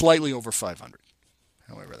them at slightly over 500.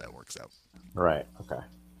 However that works out. Right. Okay.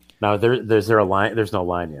 Now there's a line. There's no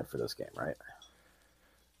line yet for this game, right?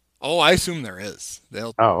 Oh, I assume there is.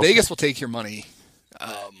 Okay. Vegas will take your money.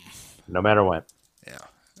 No matter what. Yeah.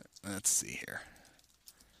 Let's see here.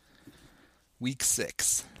 Week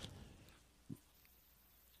 6.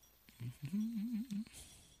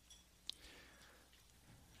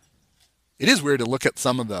 It is weird to look at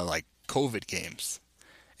some of the like COVID games,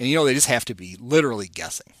 and they just have to be literally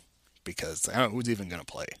guessing because I don't know who's even going to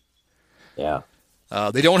play. Yeah.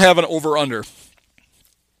 They don't have an over/under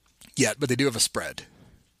yet, but they do have a spread.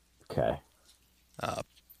 Okay.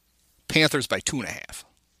 Panthers by 2.5.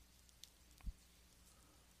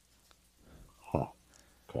 Huh.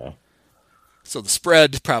 Okay. So the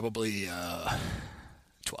spread probably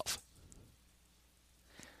 12.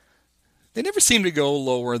 They never seem to go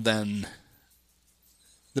lower than.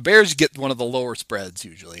 The Bears get one of the lower spreads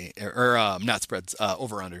usually, or not spreads,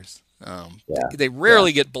 over/unders. They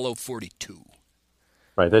rarely get below 42.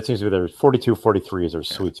 Right, that seems to be their 42, 43 is their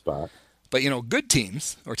sweet spot. But, good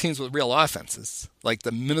teams, or teams with real offenses, like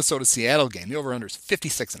the Minnesota-Seattle game, the over/under is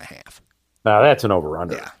 56.5. Now that's an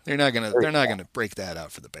over/under. Yeah, they're not gonna break that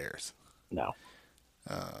out for the Bears. No.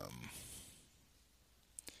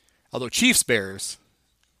 Although Chiefs-Bears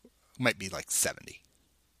might be like 70.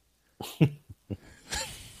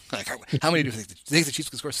 Like, how many do you think the Chiefs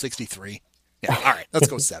can score? 63. Yeah, all right, let's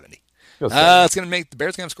go 70. It's gonna make the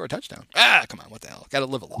Bears gonna score a touchdown. Come on, what the hell? Got to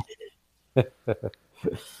live a little.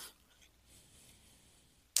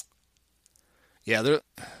 Yeah, they're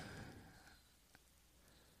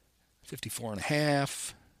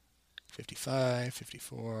 54.5, 55,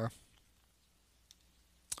 54.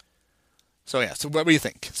 So yeah, so what do you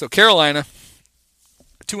think? So Carolina,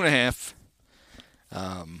 2.5.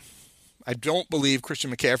 I don't believe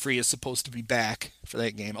Christian McCaffrey is supposed to be back for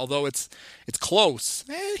that game. Although it's close.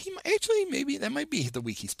 Maybe that might be the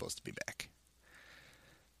week he's supposed to be back.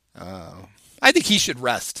 I think he should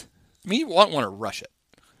rest. I mean, you won't want to rush it.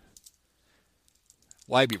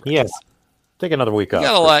 Why be reckless? Yes. Take another week off.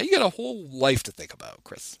 You got a whole life to think about,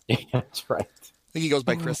 Chris. Yeah, that's right. I think he goes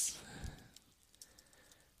by Chris.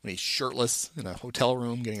 When he's shirtless in a hotel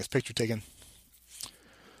room getting his picture taken.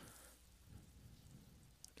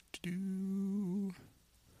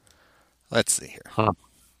 Let's see here. Huh.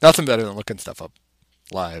 Nothing better than looking stuff up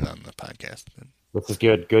live on the podcast. This is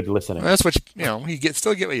good. Good listening. That's what you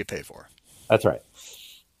still get what you pay for. That's right.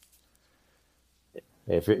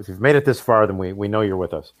 If you've made it this far, then we know you're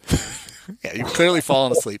with us. Yeah, you've clearly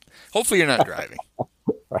fallen asleep. Hopefully you're not driving.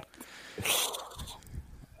 Right.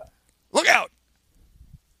 Look out!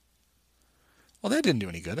 Well, that didn't do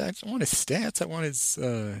any good. I don't want his stats. I want his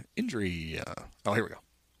injury. Oh, here we go.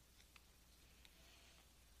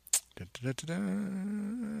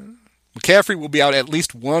 McCaffrey will be out at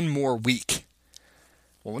least one more week.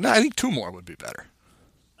 Well, no, I think 2 more would be better.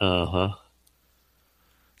 Uh-huh.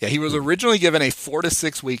 Yeah, he was originally given a 4 to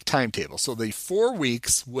 6 week timetable. So the 4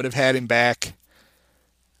 weeks would have had him back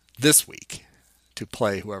this week to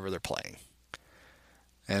play whoever they're playing.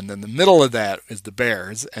 And then the middle of that is the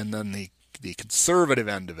Bears, and then the conservative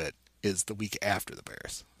end of it is the week after the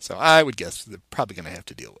Bears. So I would guess they're probably going to have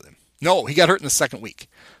to deal with him. No, he got hurt in the second week.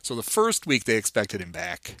 So the first week they expected him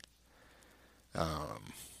back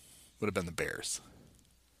would have been the Bears.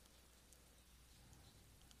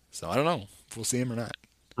 So I don't know if we'll see him or not.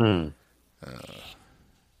 And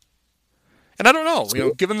I don't know.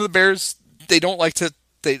 Given the Bears, they don't like to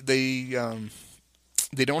they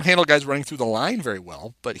don't handle guys running through the line very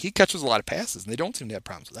well, but he catches a lot of passes, and they don't seem to have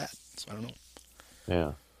problems with that. So I don't know.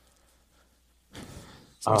 Yeah.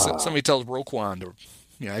 Somebody tells Roquan to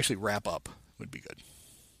actually wrap up would be good.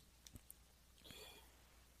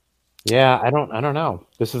 Yeah, I don't know.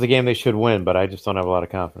 This is a game they should win, but I just don't have a lot of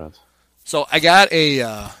confidence. So I got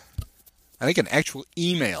I think an actual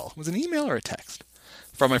email. Was it an email or a text?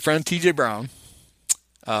 From my friend TJ Brown,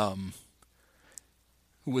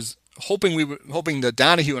 who was hoping that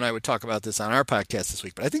Donahue and I would talk about this on our podcast this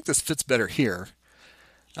week, but I think this fits better here.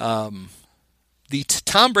 The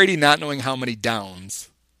Tom Brady not knowing how many downs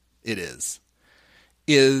it is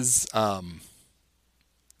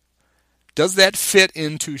does that fit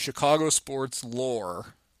into Chicago sports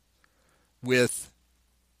lore with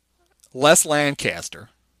Les Lancaster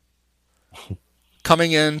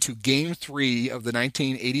coming into Game 3 of the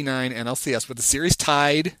 1989 NLCS with the series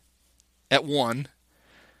tied at 1?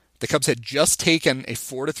 The Cubs had just taken a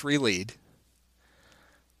 4-3 lead.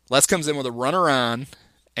 Les comes in with a runner on,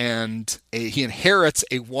 and he inherits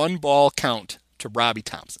a 1-ball count to Robbie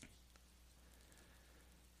Thompson.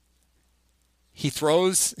 He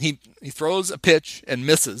throws a pitch and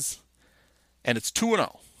misses, and it's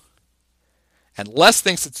 2-0. And Les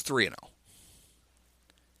thinks it's 3-0.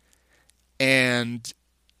 And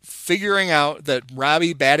figuring out that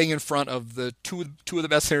Robbie batting in front of the two of the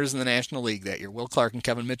best hitters in the National League that year, Will Clark and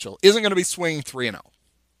Kevin Mitchell, isn't going to be swinging 3-0.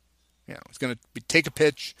 He's going to take a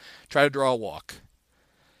pitch, try to draw a walk.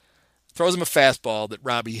 Throws him a fastball that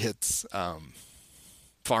Robbie hits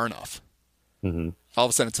far enough. Mm-hmm. All of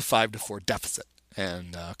a sudden, it's a 5-4 deficit,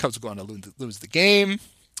 and Cubs are going to lose the game,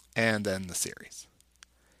 and then the series.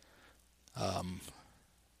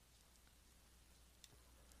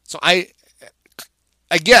 So I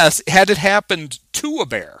guess had it happened to a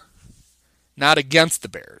Bear, not against the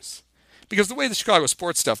Bears, because the way the Chicago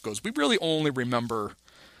sports stuff goes, we really only remember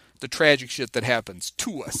the tragic shit that happens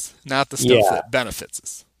to us, not the stuff that benefits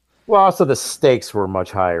us. Well, also the stakes were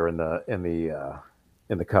much higher in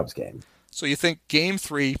the Cubs game. So you think Game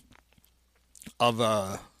 3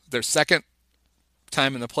 of their second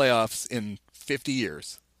time in the playoffs in 50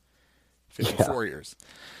 years, 54 years,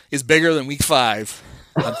 is bigger than Week 5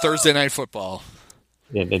 on Thursday Night Football.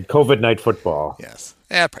 In COVID night football. Yes.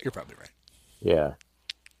 Yeah, you're probably right. Yeah.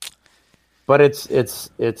 But it's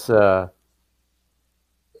a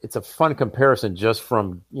fun comparison just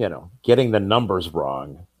from, getting the numbers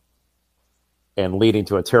wrong and leading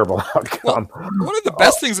to a terrible outcome. Well, one of the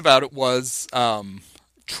best things about it was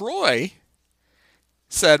Troy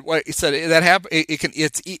said that happen.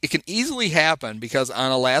 It can easily happen because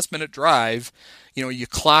on a last minute drive, you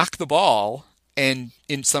clock the ball, and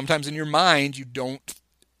sometimes in your mind you don't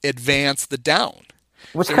advance the down.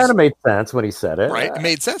 Which kind of made sense when he said it. Right, it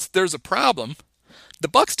made sense. There's a problem. The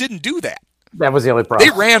Bucs didn't do that. That was the only problem.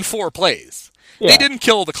 They ran 4 plays. Yeah. They didn't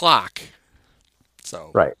kill the clock. So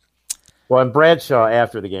right. Well, and Bradshaw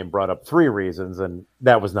after the game brought up 3 reasons, and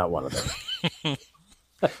that was not one of them.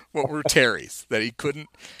 What were Terry's that he couldn't?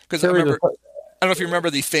 Because Terry the I don't know if you remember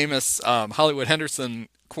the famous Hollywood Henderson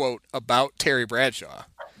quote about Terry Bradshaw.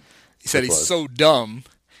 He said which he's was so dumb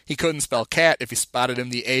he couldn't spell cat if you spotted him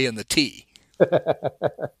the A and the T.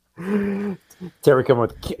 Terry coming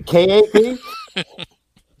with KAP.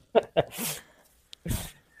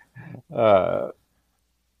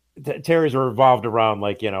 Terry's revolved around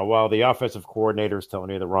like, well, the offensive coordinator's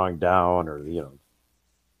telling you the wrong down, or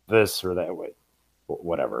this or that way,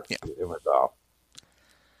 whatever. Yeah. It was all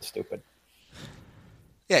stupid.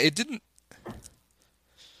 Yeah, it didn't.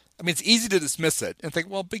 I mean, it's easy to dismiss it and think,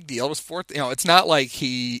 well, big deal. It was fourth. It's not like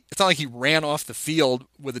he ran off the field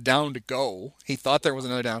with a down to go. He thought there was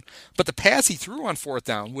another down, but the pass he threw on fourth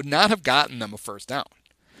down would not have gotten them a first down.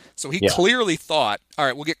 So he clearly thought, all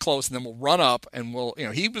right, we'll get close and then we'll run up and we'll,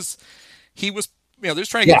 he was, they're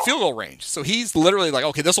just trying to get field goal range. So he's literally like,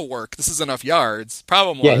 okay, this will work. This is enough yards.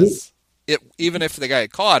 Problem was, even if the guy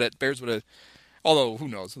had caught it, Bears would have, although who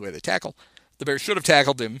knows the way they tackle, the Bears should have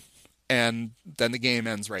tackled him, and then the game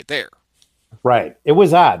ends right there. Right. It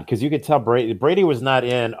was odd because you could tell Brady was not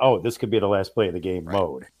in, this could be the last play of the game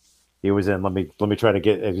mode. He was in, let me try to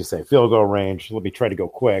get, as you say, field goal range. Let me try to go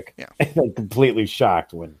quick. Yeah. And then completely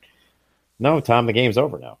shocked when, no, Tom, the game's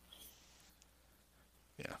over now.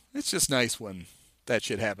 Yeah. It's just nice when that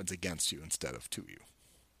shit happens against you instead of to you.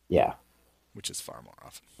 Yeah. Which is far more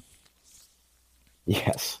often.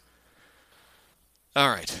 Yes. All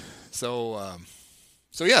right. So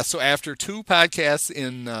after 2 podcasts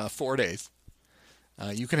in 4 days,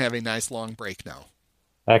 you can have a nice long break now.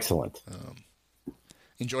 Excellent.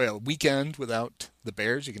 Enjoy a weekend without the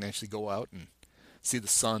Bears. You can actually go out and see the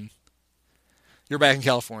sun. You're back in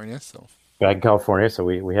California, so. Back in California, so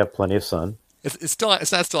we have plenty of sun. It's not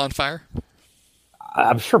still on fire.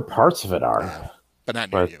 I'm sure parts of it are, but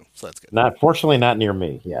not near you, so that's good. Fortunately, not near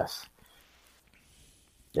me. Yes.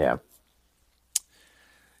 Yeah.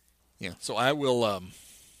 Yeah. So I will.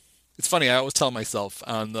 It's funny. I always tell myself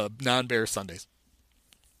on the non-Bear Sundays,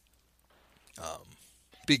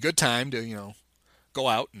 be a good time to go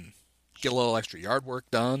out and get a little extra yard work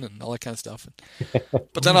done and all that kind of stuff.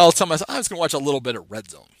 But then I'll tell myself I was going to watch a little bit of Red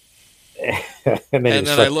Zone. and then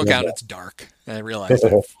I look out, it's dark, and I realize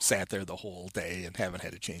I've sat there the whole day and haven't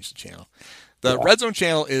had to change the channel. The Red Zone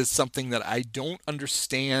channel is something that I don't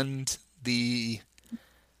understand the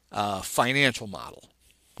financial model.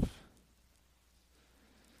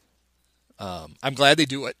 I'm glad they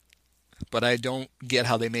do it, but I don't get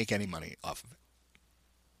how they make any money off of it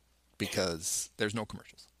because there's no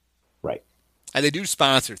commercials. Right. And they do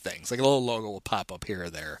sponsor things, like a little logo will pop up here or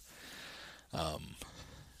there.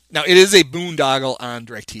 Now, it is a boondoggle on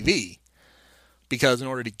DirecTV because in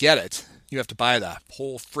order to get it, you have to buy the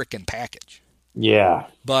whole frickin' package. Yeah.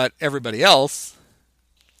 But everybody else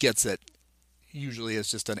gets it usually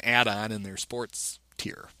as just an add-on in their sports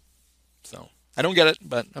tier. So I don't get it,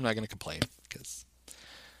 but I'm not going to complain because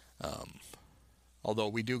although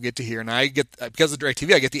we do get to hear, and I get, because of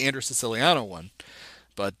DirecTV, I get the Andrew Siciliano one.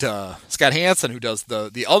 But Scott Hansen, who does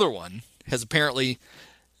the other one, has apparently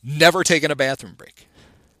never taken a bathroom break.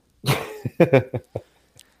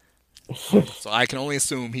 So I can only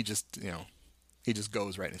assume he just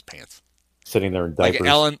goes right in his pants. Sitting there in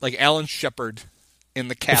diapers. Like Alan Shepard in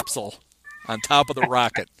the capsule on top of the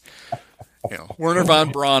rocket. Werner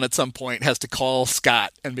von Braun at some point has to call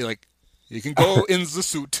Scott and be like, you can go in the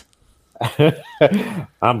suit.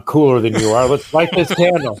 I'm cooler than you are. Let's light this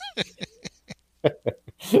candle.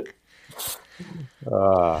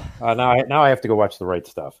 Now I have to go watch The Right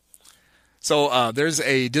Stuff. So there's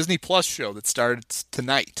a Disney Plus show that starts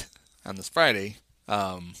tonight on this Friday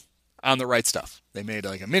on The Right Stuff. They made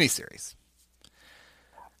like a miniseries.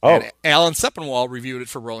 Oh. And Alan Sepinwall reviewed it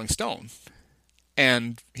for Rolling Stone.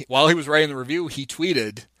 And while he was writing the review, he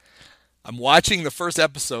tweeted, I'm watching the first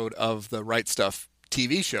episode of the Right Stuff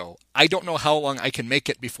TV show. I don't know how long I can make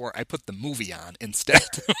it before I put the movie on instead.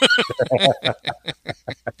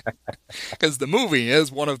 Because the movie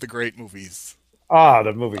is one of the great movies.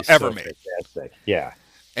 The movie's ever so made. Fantastic. Yeah.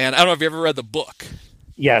 And I don't know if you ever read the book.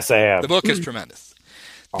 Yes, I have. The book is tremendous.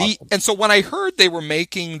 Awesome. And so when I heard they were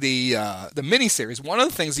making the miniseries, one of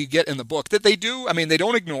the things you get in the book that they do, I mean, they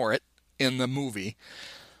don't ignore it in the movie.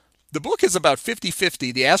 The book is about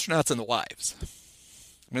 50-50, the astronauts and the wives.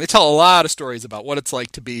 I mean, they tell a lot of stories about what it's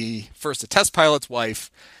like to be first a test pilot's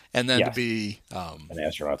wife and then to be an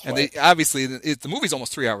astronaut's and wife. They obviously the movie's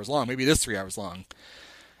almost 3 hours long. Maybe it is 3 hours long,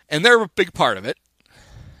 and they're a big part of it.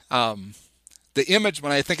 The image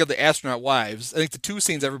when I think of the astronaut wives, I think the two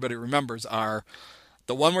scenes everybody remembers are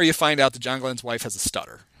the one where you find out that John Glenn's wife has a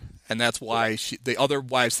stutter, and that's why the other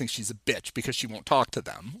wives think she's a bitch because she won't talk to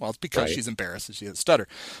them. Well, it's because Right. she's embarrassed and she has a stutter.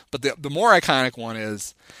 But the more iconic one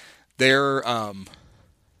is they're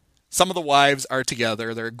some of the wives are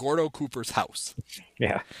together. They're at Gordo Cooper's house,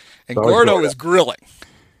 Yeah. and Always Gordo Gordo. is grilling,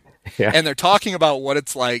 Yeah. and they're talking about what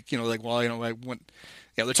it's like. Like, well, I went.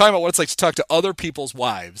 They're talking about what it's like to talk to other people's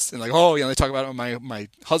wives, and like, oh, they talk about my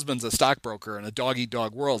husband's a stockbroker in a dog eat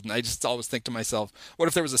dog world, and I just always think to myself, what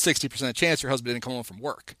if there was a 60% chance your husband didn't come home from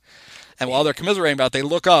work? And while they're commiserating about it, they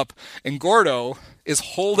look up, and Gordo is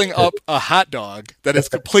holding up a hot dog that is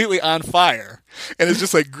completely on fire, and is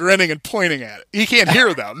just like grinning and pointing at it. He can't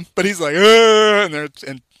hear them, but he's like,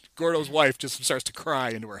 and Gordo's wife just starts to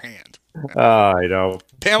cry into her hand. I know.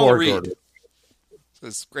 Pamela Poor Reed. Gordo.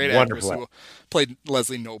 This great Wonderful. actress who played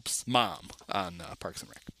Leslie Knope's mom on Parks and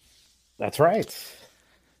Rec. That's right.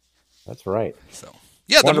 That's right. So,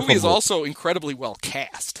 yeah, the Wonderful movie is movie. also incredibly well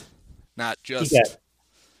cast, not just. Yeah.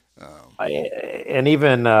 And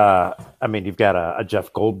even, you've got a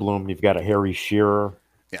Jeff Goldblum, you've got a Harry Shearer.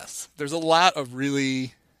 Yes, there's a lot of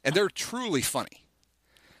really, and they're truly funny.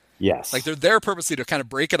 Yes. Like they're there purposely to kind of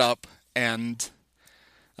break it up and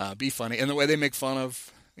be funny. And the way they make fun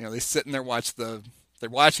of, they sit and they're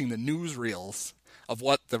watching the newsreels of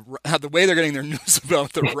what the way they're getting their news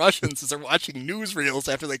about the Russians is they're watching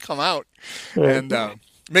newsreels after they come out and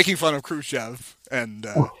making fun of Khrushchev and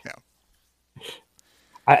yeah.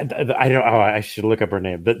 I don't. Oh, I should look up her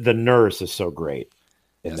name. The nurse is so great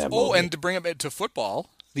in that movie. Oh, and to bring it to football,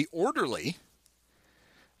 the orderly,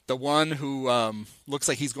 the one who looks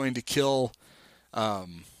like he's going to kill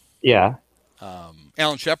Yeah.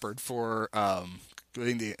 Alan Shepard for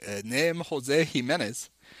getting the name Jose Jimenez,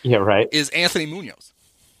 Yeah. Right. is Anthony Munoz.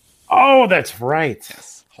 Oh, that's right.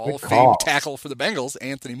 Yes, Hall Good of Fame call. tackle for the Bengals,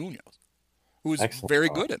 Anthony Munoz, who is Excellent very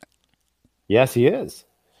call. good in it. Yes, he is.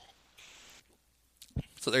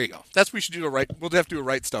 So there you go. That's what we should do. We'll have to do a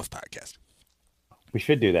Right Stuff podcast. We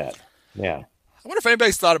should do that. Yeah. I wonder if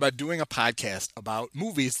anybody's thought about doing a podcast about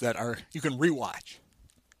movies that you can rewatch.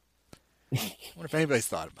 I wonder if anybody's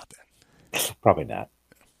thought about that. Probably not.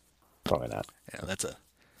 Probably not. Yeah,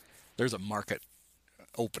 there's a market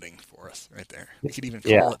opening for us right there. We could even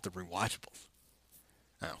call Yeah. it the rewatchables.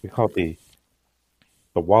 We call it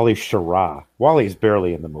the Wally Schirra. Wally's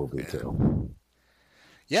barely in the movie too.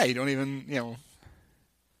 Yeah, you don't even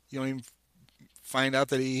find out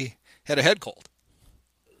that he had a head cold.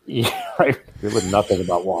 Yeah, right. Really nothing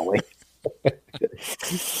about Wally.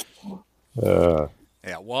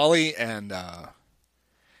 Yeah, Wally, and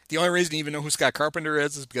the only reason you even know who Scott Carpenter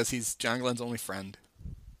is because he's John Glenn's only friend.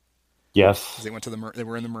 Yes. They went to they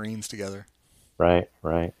were in the Marines together. Right.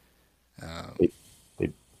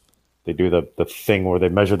 They do the thing where they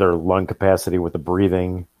measure their lung capacity with the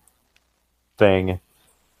breathing thing.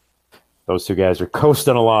 Those two guys are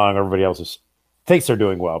coasting along. Everybody else thinks they're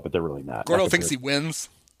doing well, but they're really not. Gordo thinks he wins,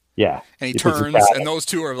 Yeah. and he thinks he's turns, got and it. those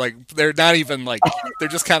two are like they're not even like they're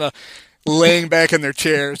just kind of laying back in their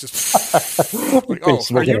chairs, just like, oh,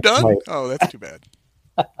 are you done? Oh, that's too bad.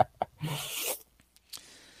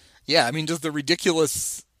 Yeah, I mean, just the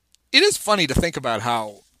ridiculous. It is funny to think about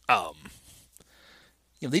how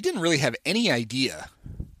they didn't really have any idea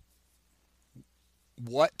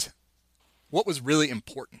what was really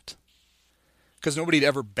important because nobody had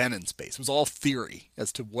ever been in space. It was all theory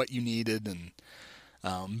as to what you needed, and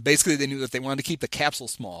basically they knew that they wanted to keep the capsule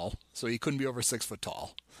small, so you couldn't be over 6 foot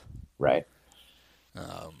tall. Right.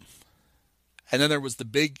 And then there was the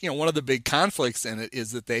big, one of the big conflicts in it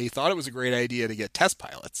is that they thought it was a great idea to get test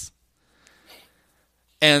pilots.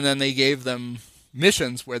 And then they gave them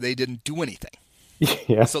missions where they didn't do anything.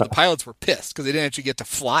 Yeah. So the pilots were pissed because they didn't actually get to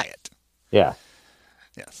fly it. Yeah.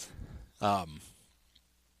 Yes.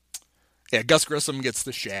 Yeah, Gus Grissom gets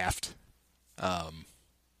the shaft.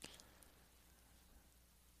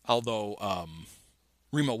 Although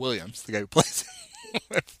Remo Williams, the guy who plays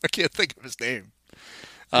it, I can't think of his name.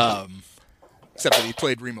 Except that he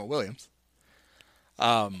played Remo Williams.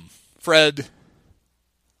 Fred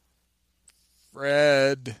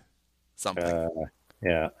something.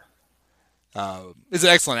 Yeah. Is an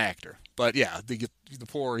excellent actor. But yeah, the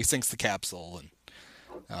poor, he sinks the capsule.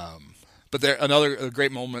 But there a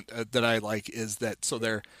great moment that I like is that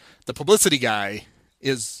the publicity guy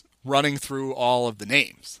is running through all of the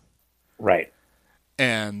names. Right.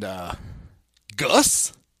 And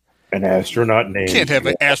Gus? An astronaut named. Can't have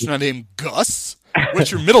an astronaut named Gus. What's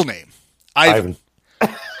your middle name? Ivan.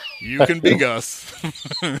 You can be Gus.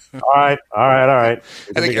 All right. I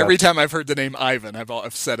think every time I've heard the name Ivan,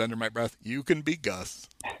 I've said under my breath, "You can be Gus."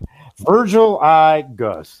 Virgil I.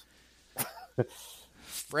 Gus.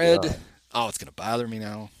 Fred. Oh, it's gonna bother me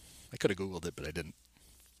now. I could have Googled it, but I didn't.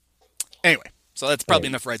 Anyway, so that's probably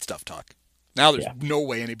enough right stuff talk. Now there's Yeah. no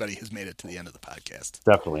way anybody has made it to the end of the podcast.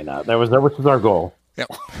 Definitely not. That was our goal. Yeah,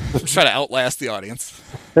 try to outlast the audience.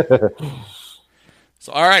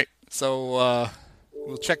 So all right, so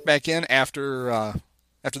we'll check back in after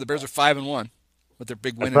the Bears are 5-1 with their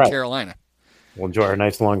big win That's right. in Carolina. We'll enjoy our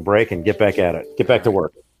nice long break and get back at it. Get back to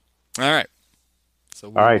work. All right. So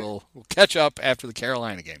we'll catch up after the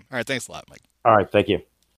Carolina game. All right, thanks a lot, Mike. All right, thank you.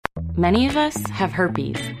 Many of us have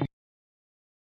herpes.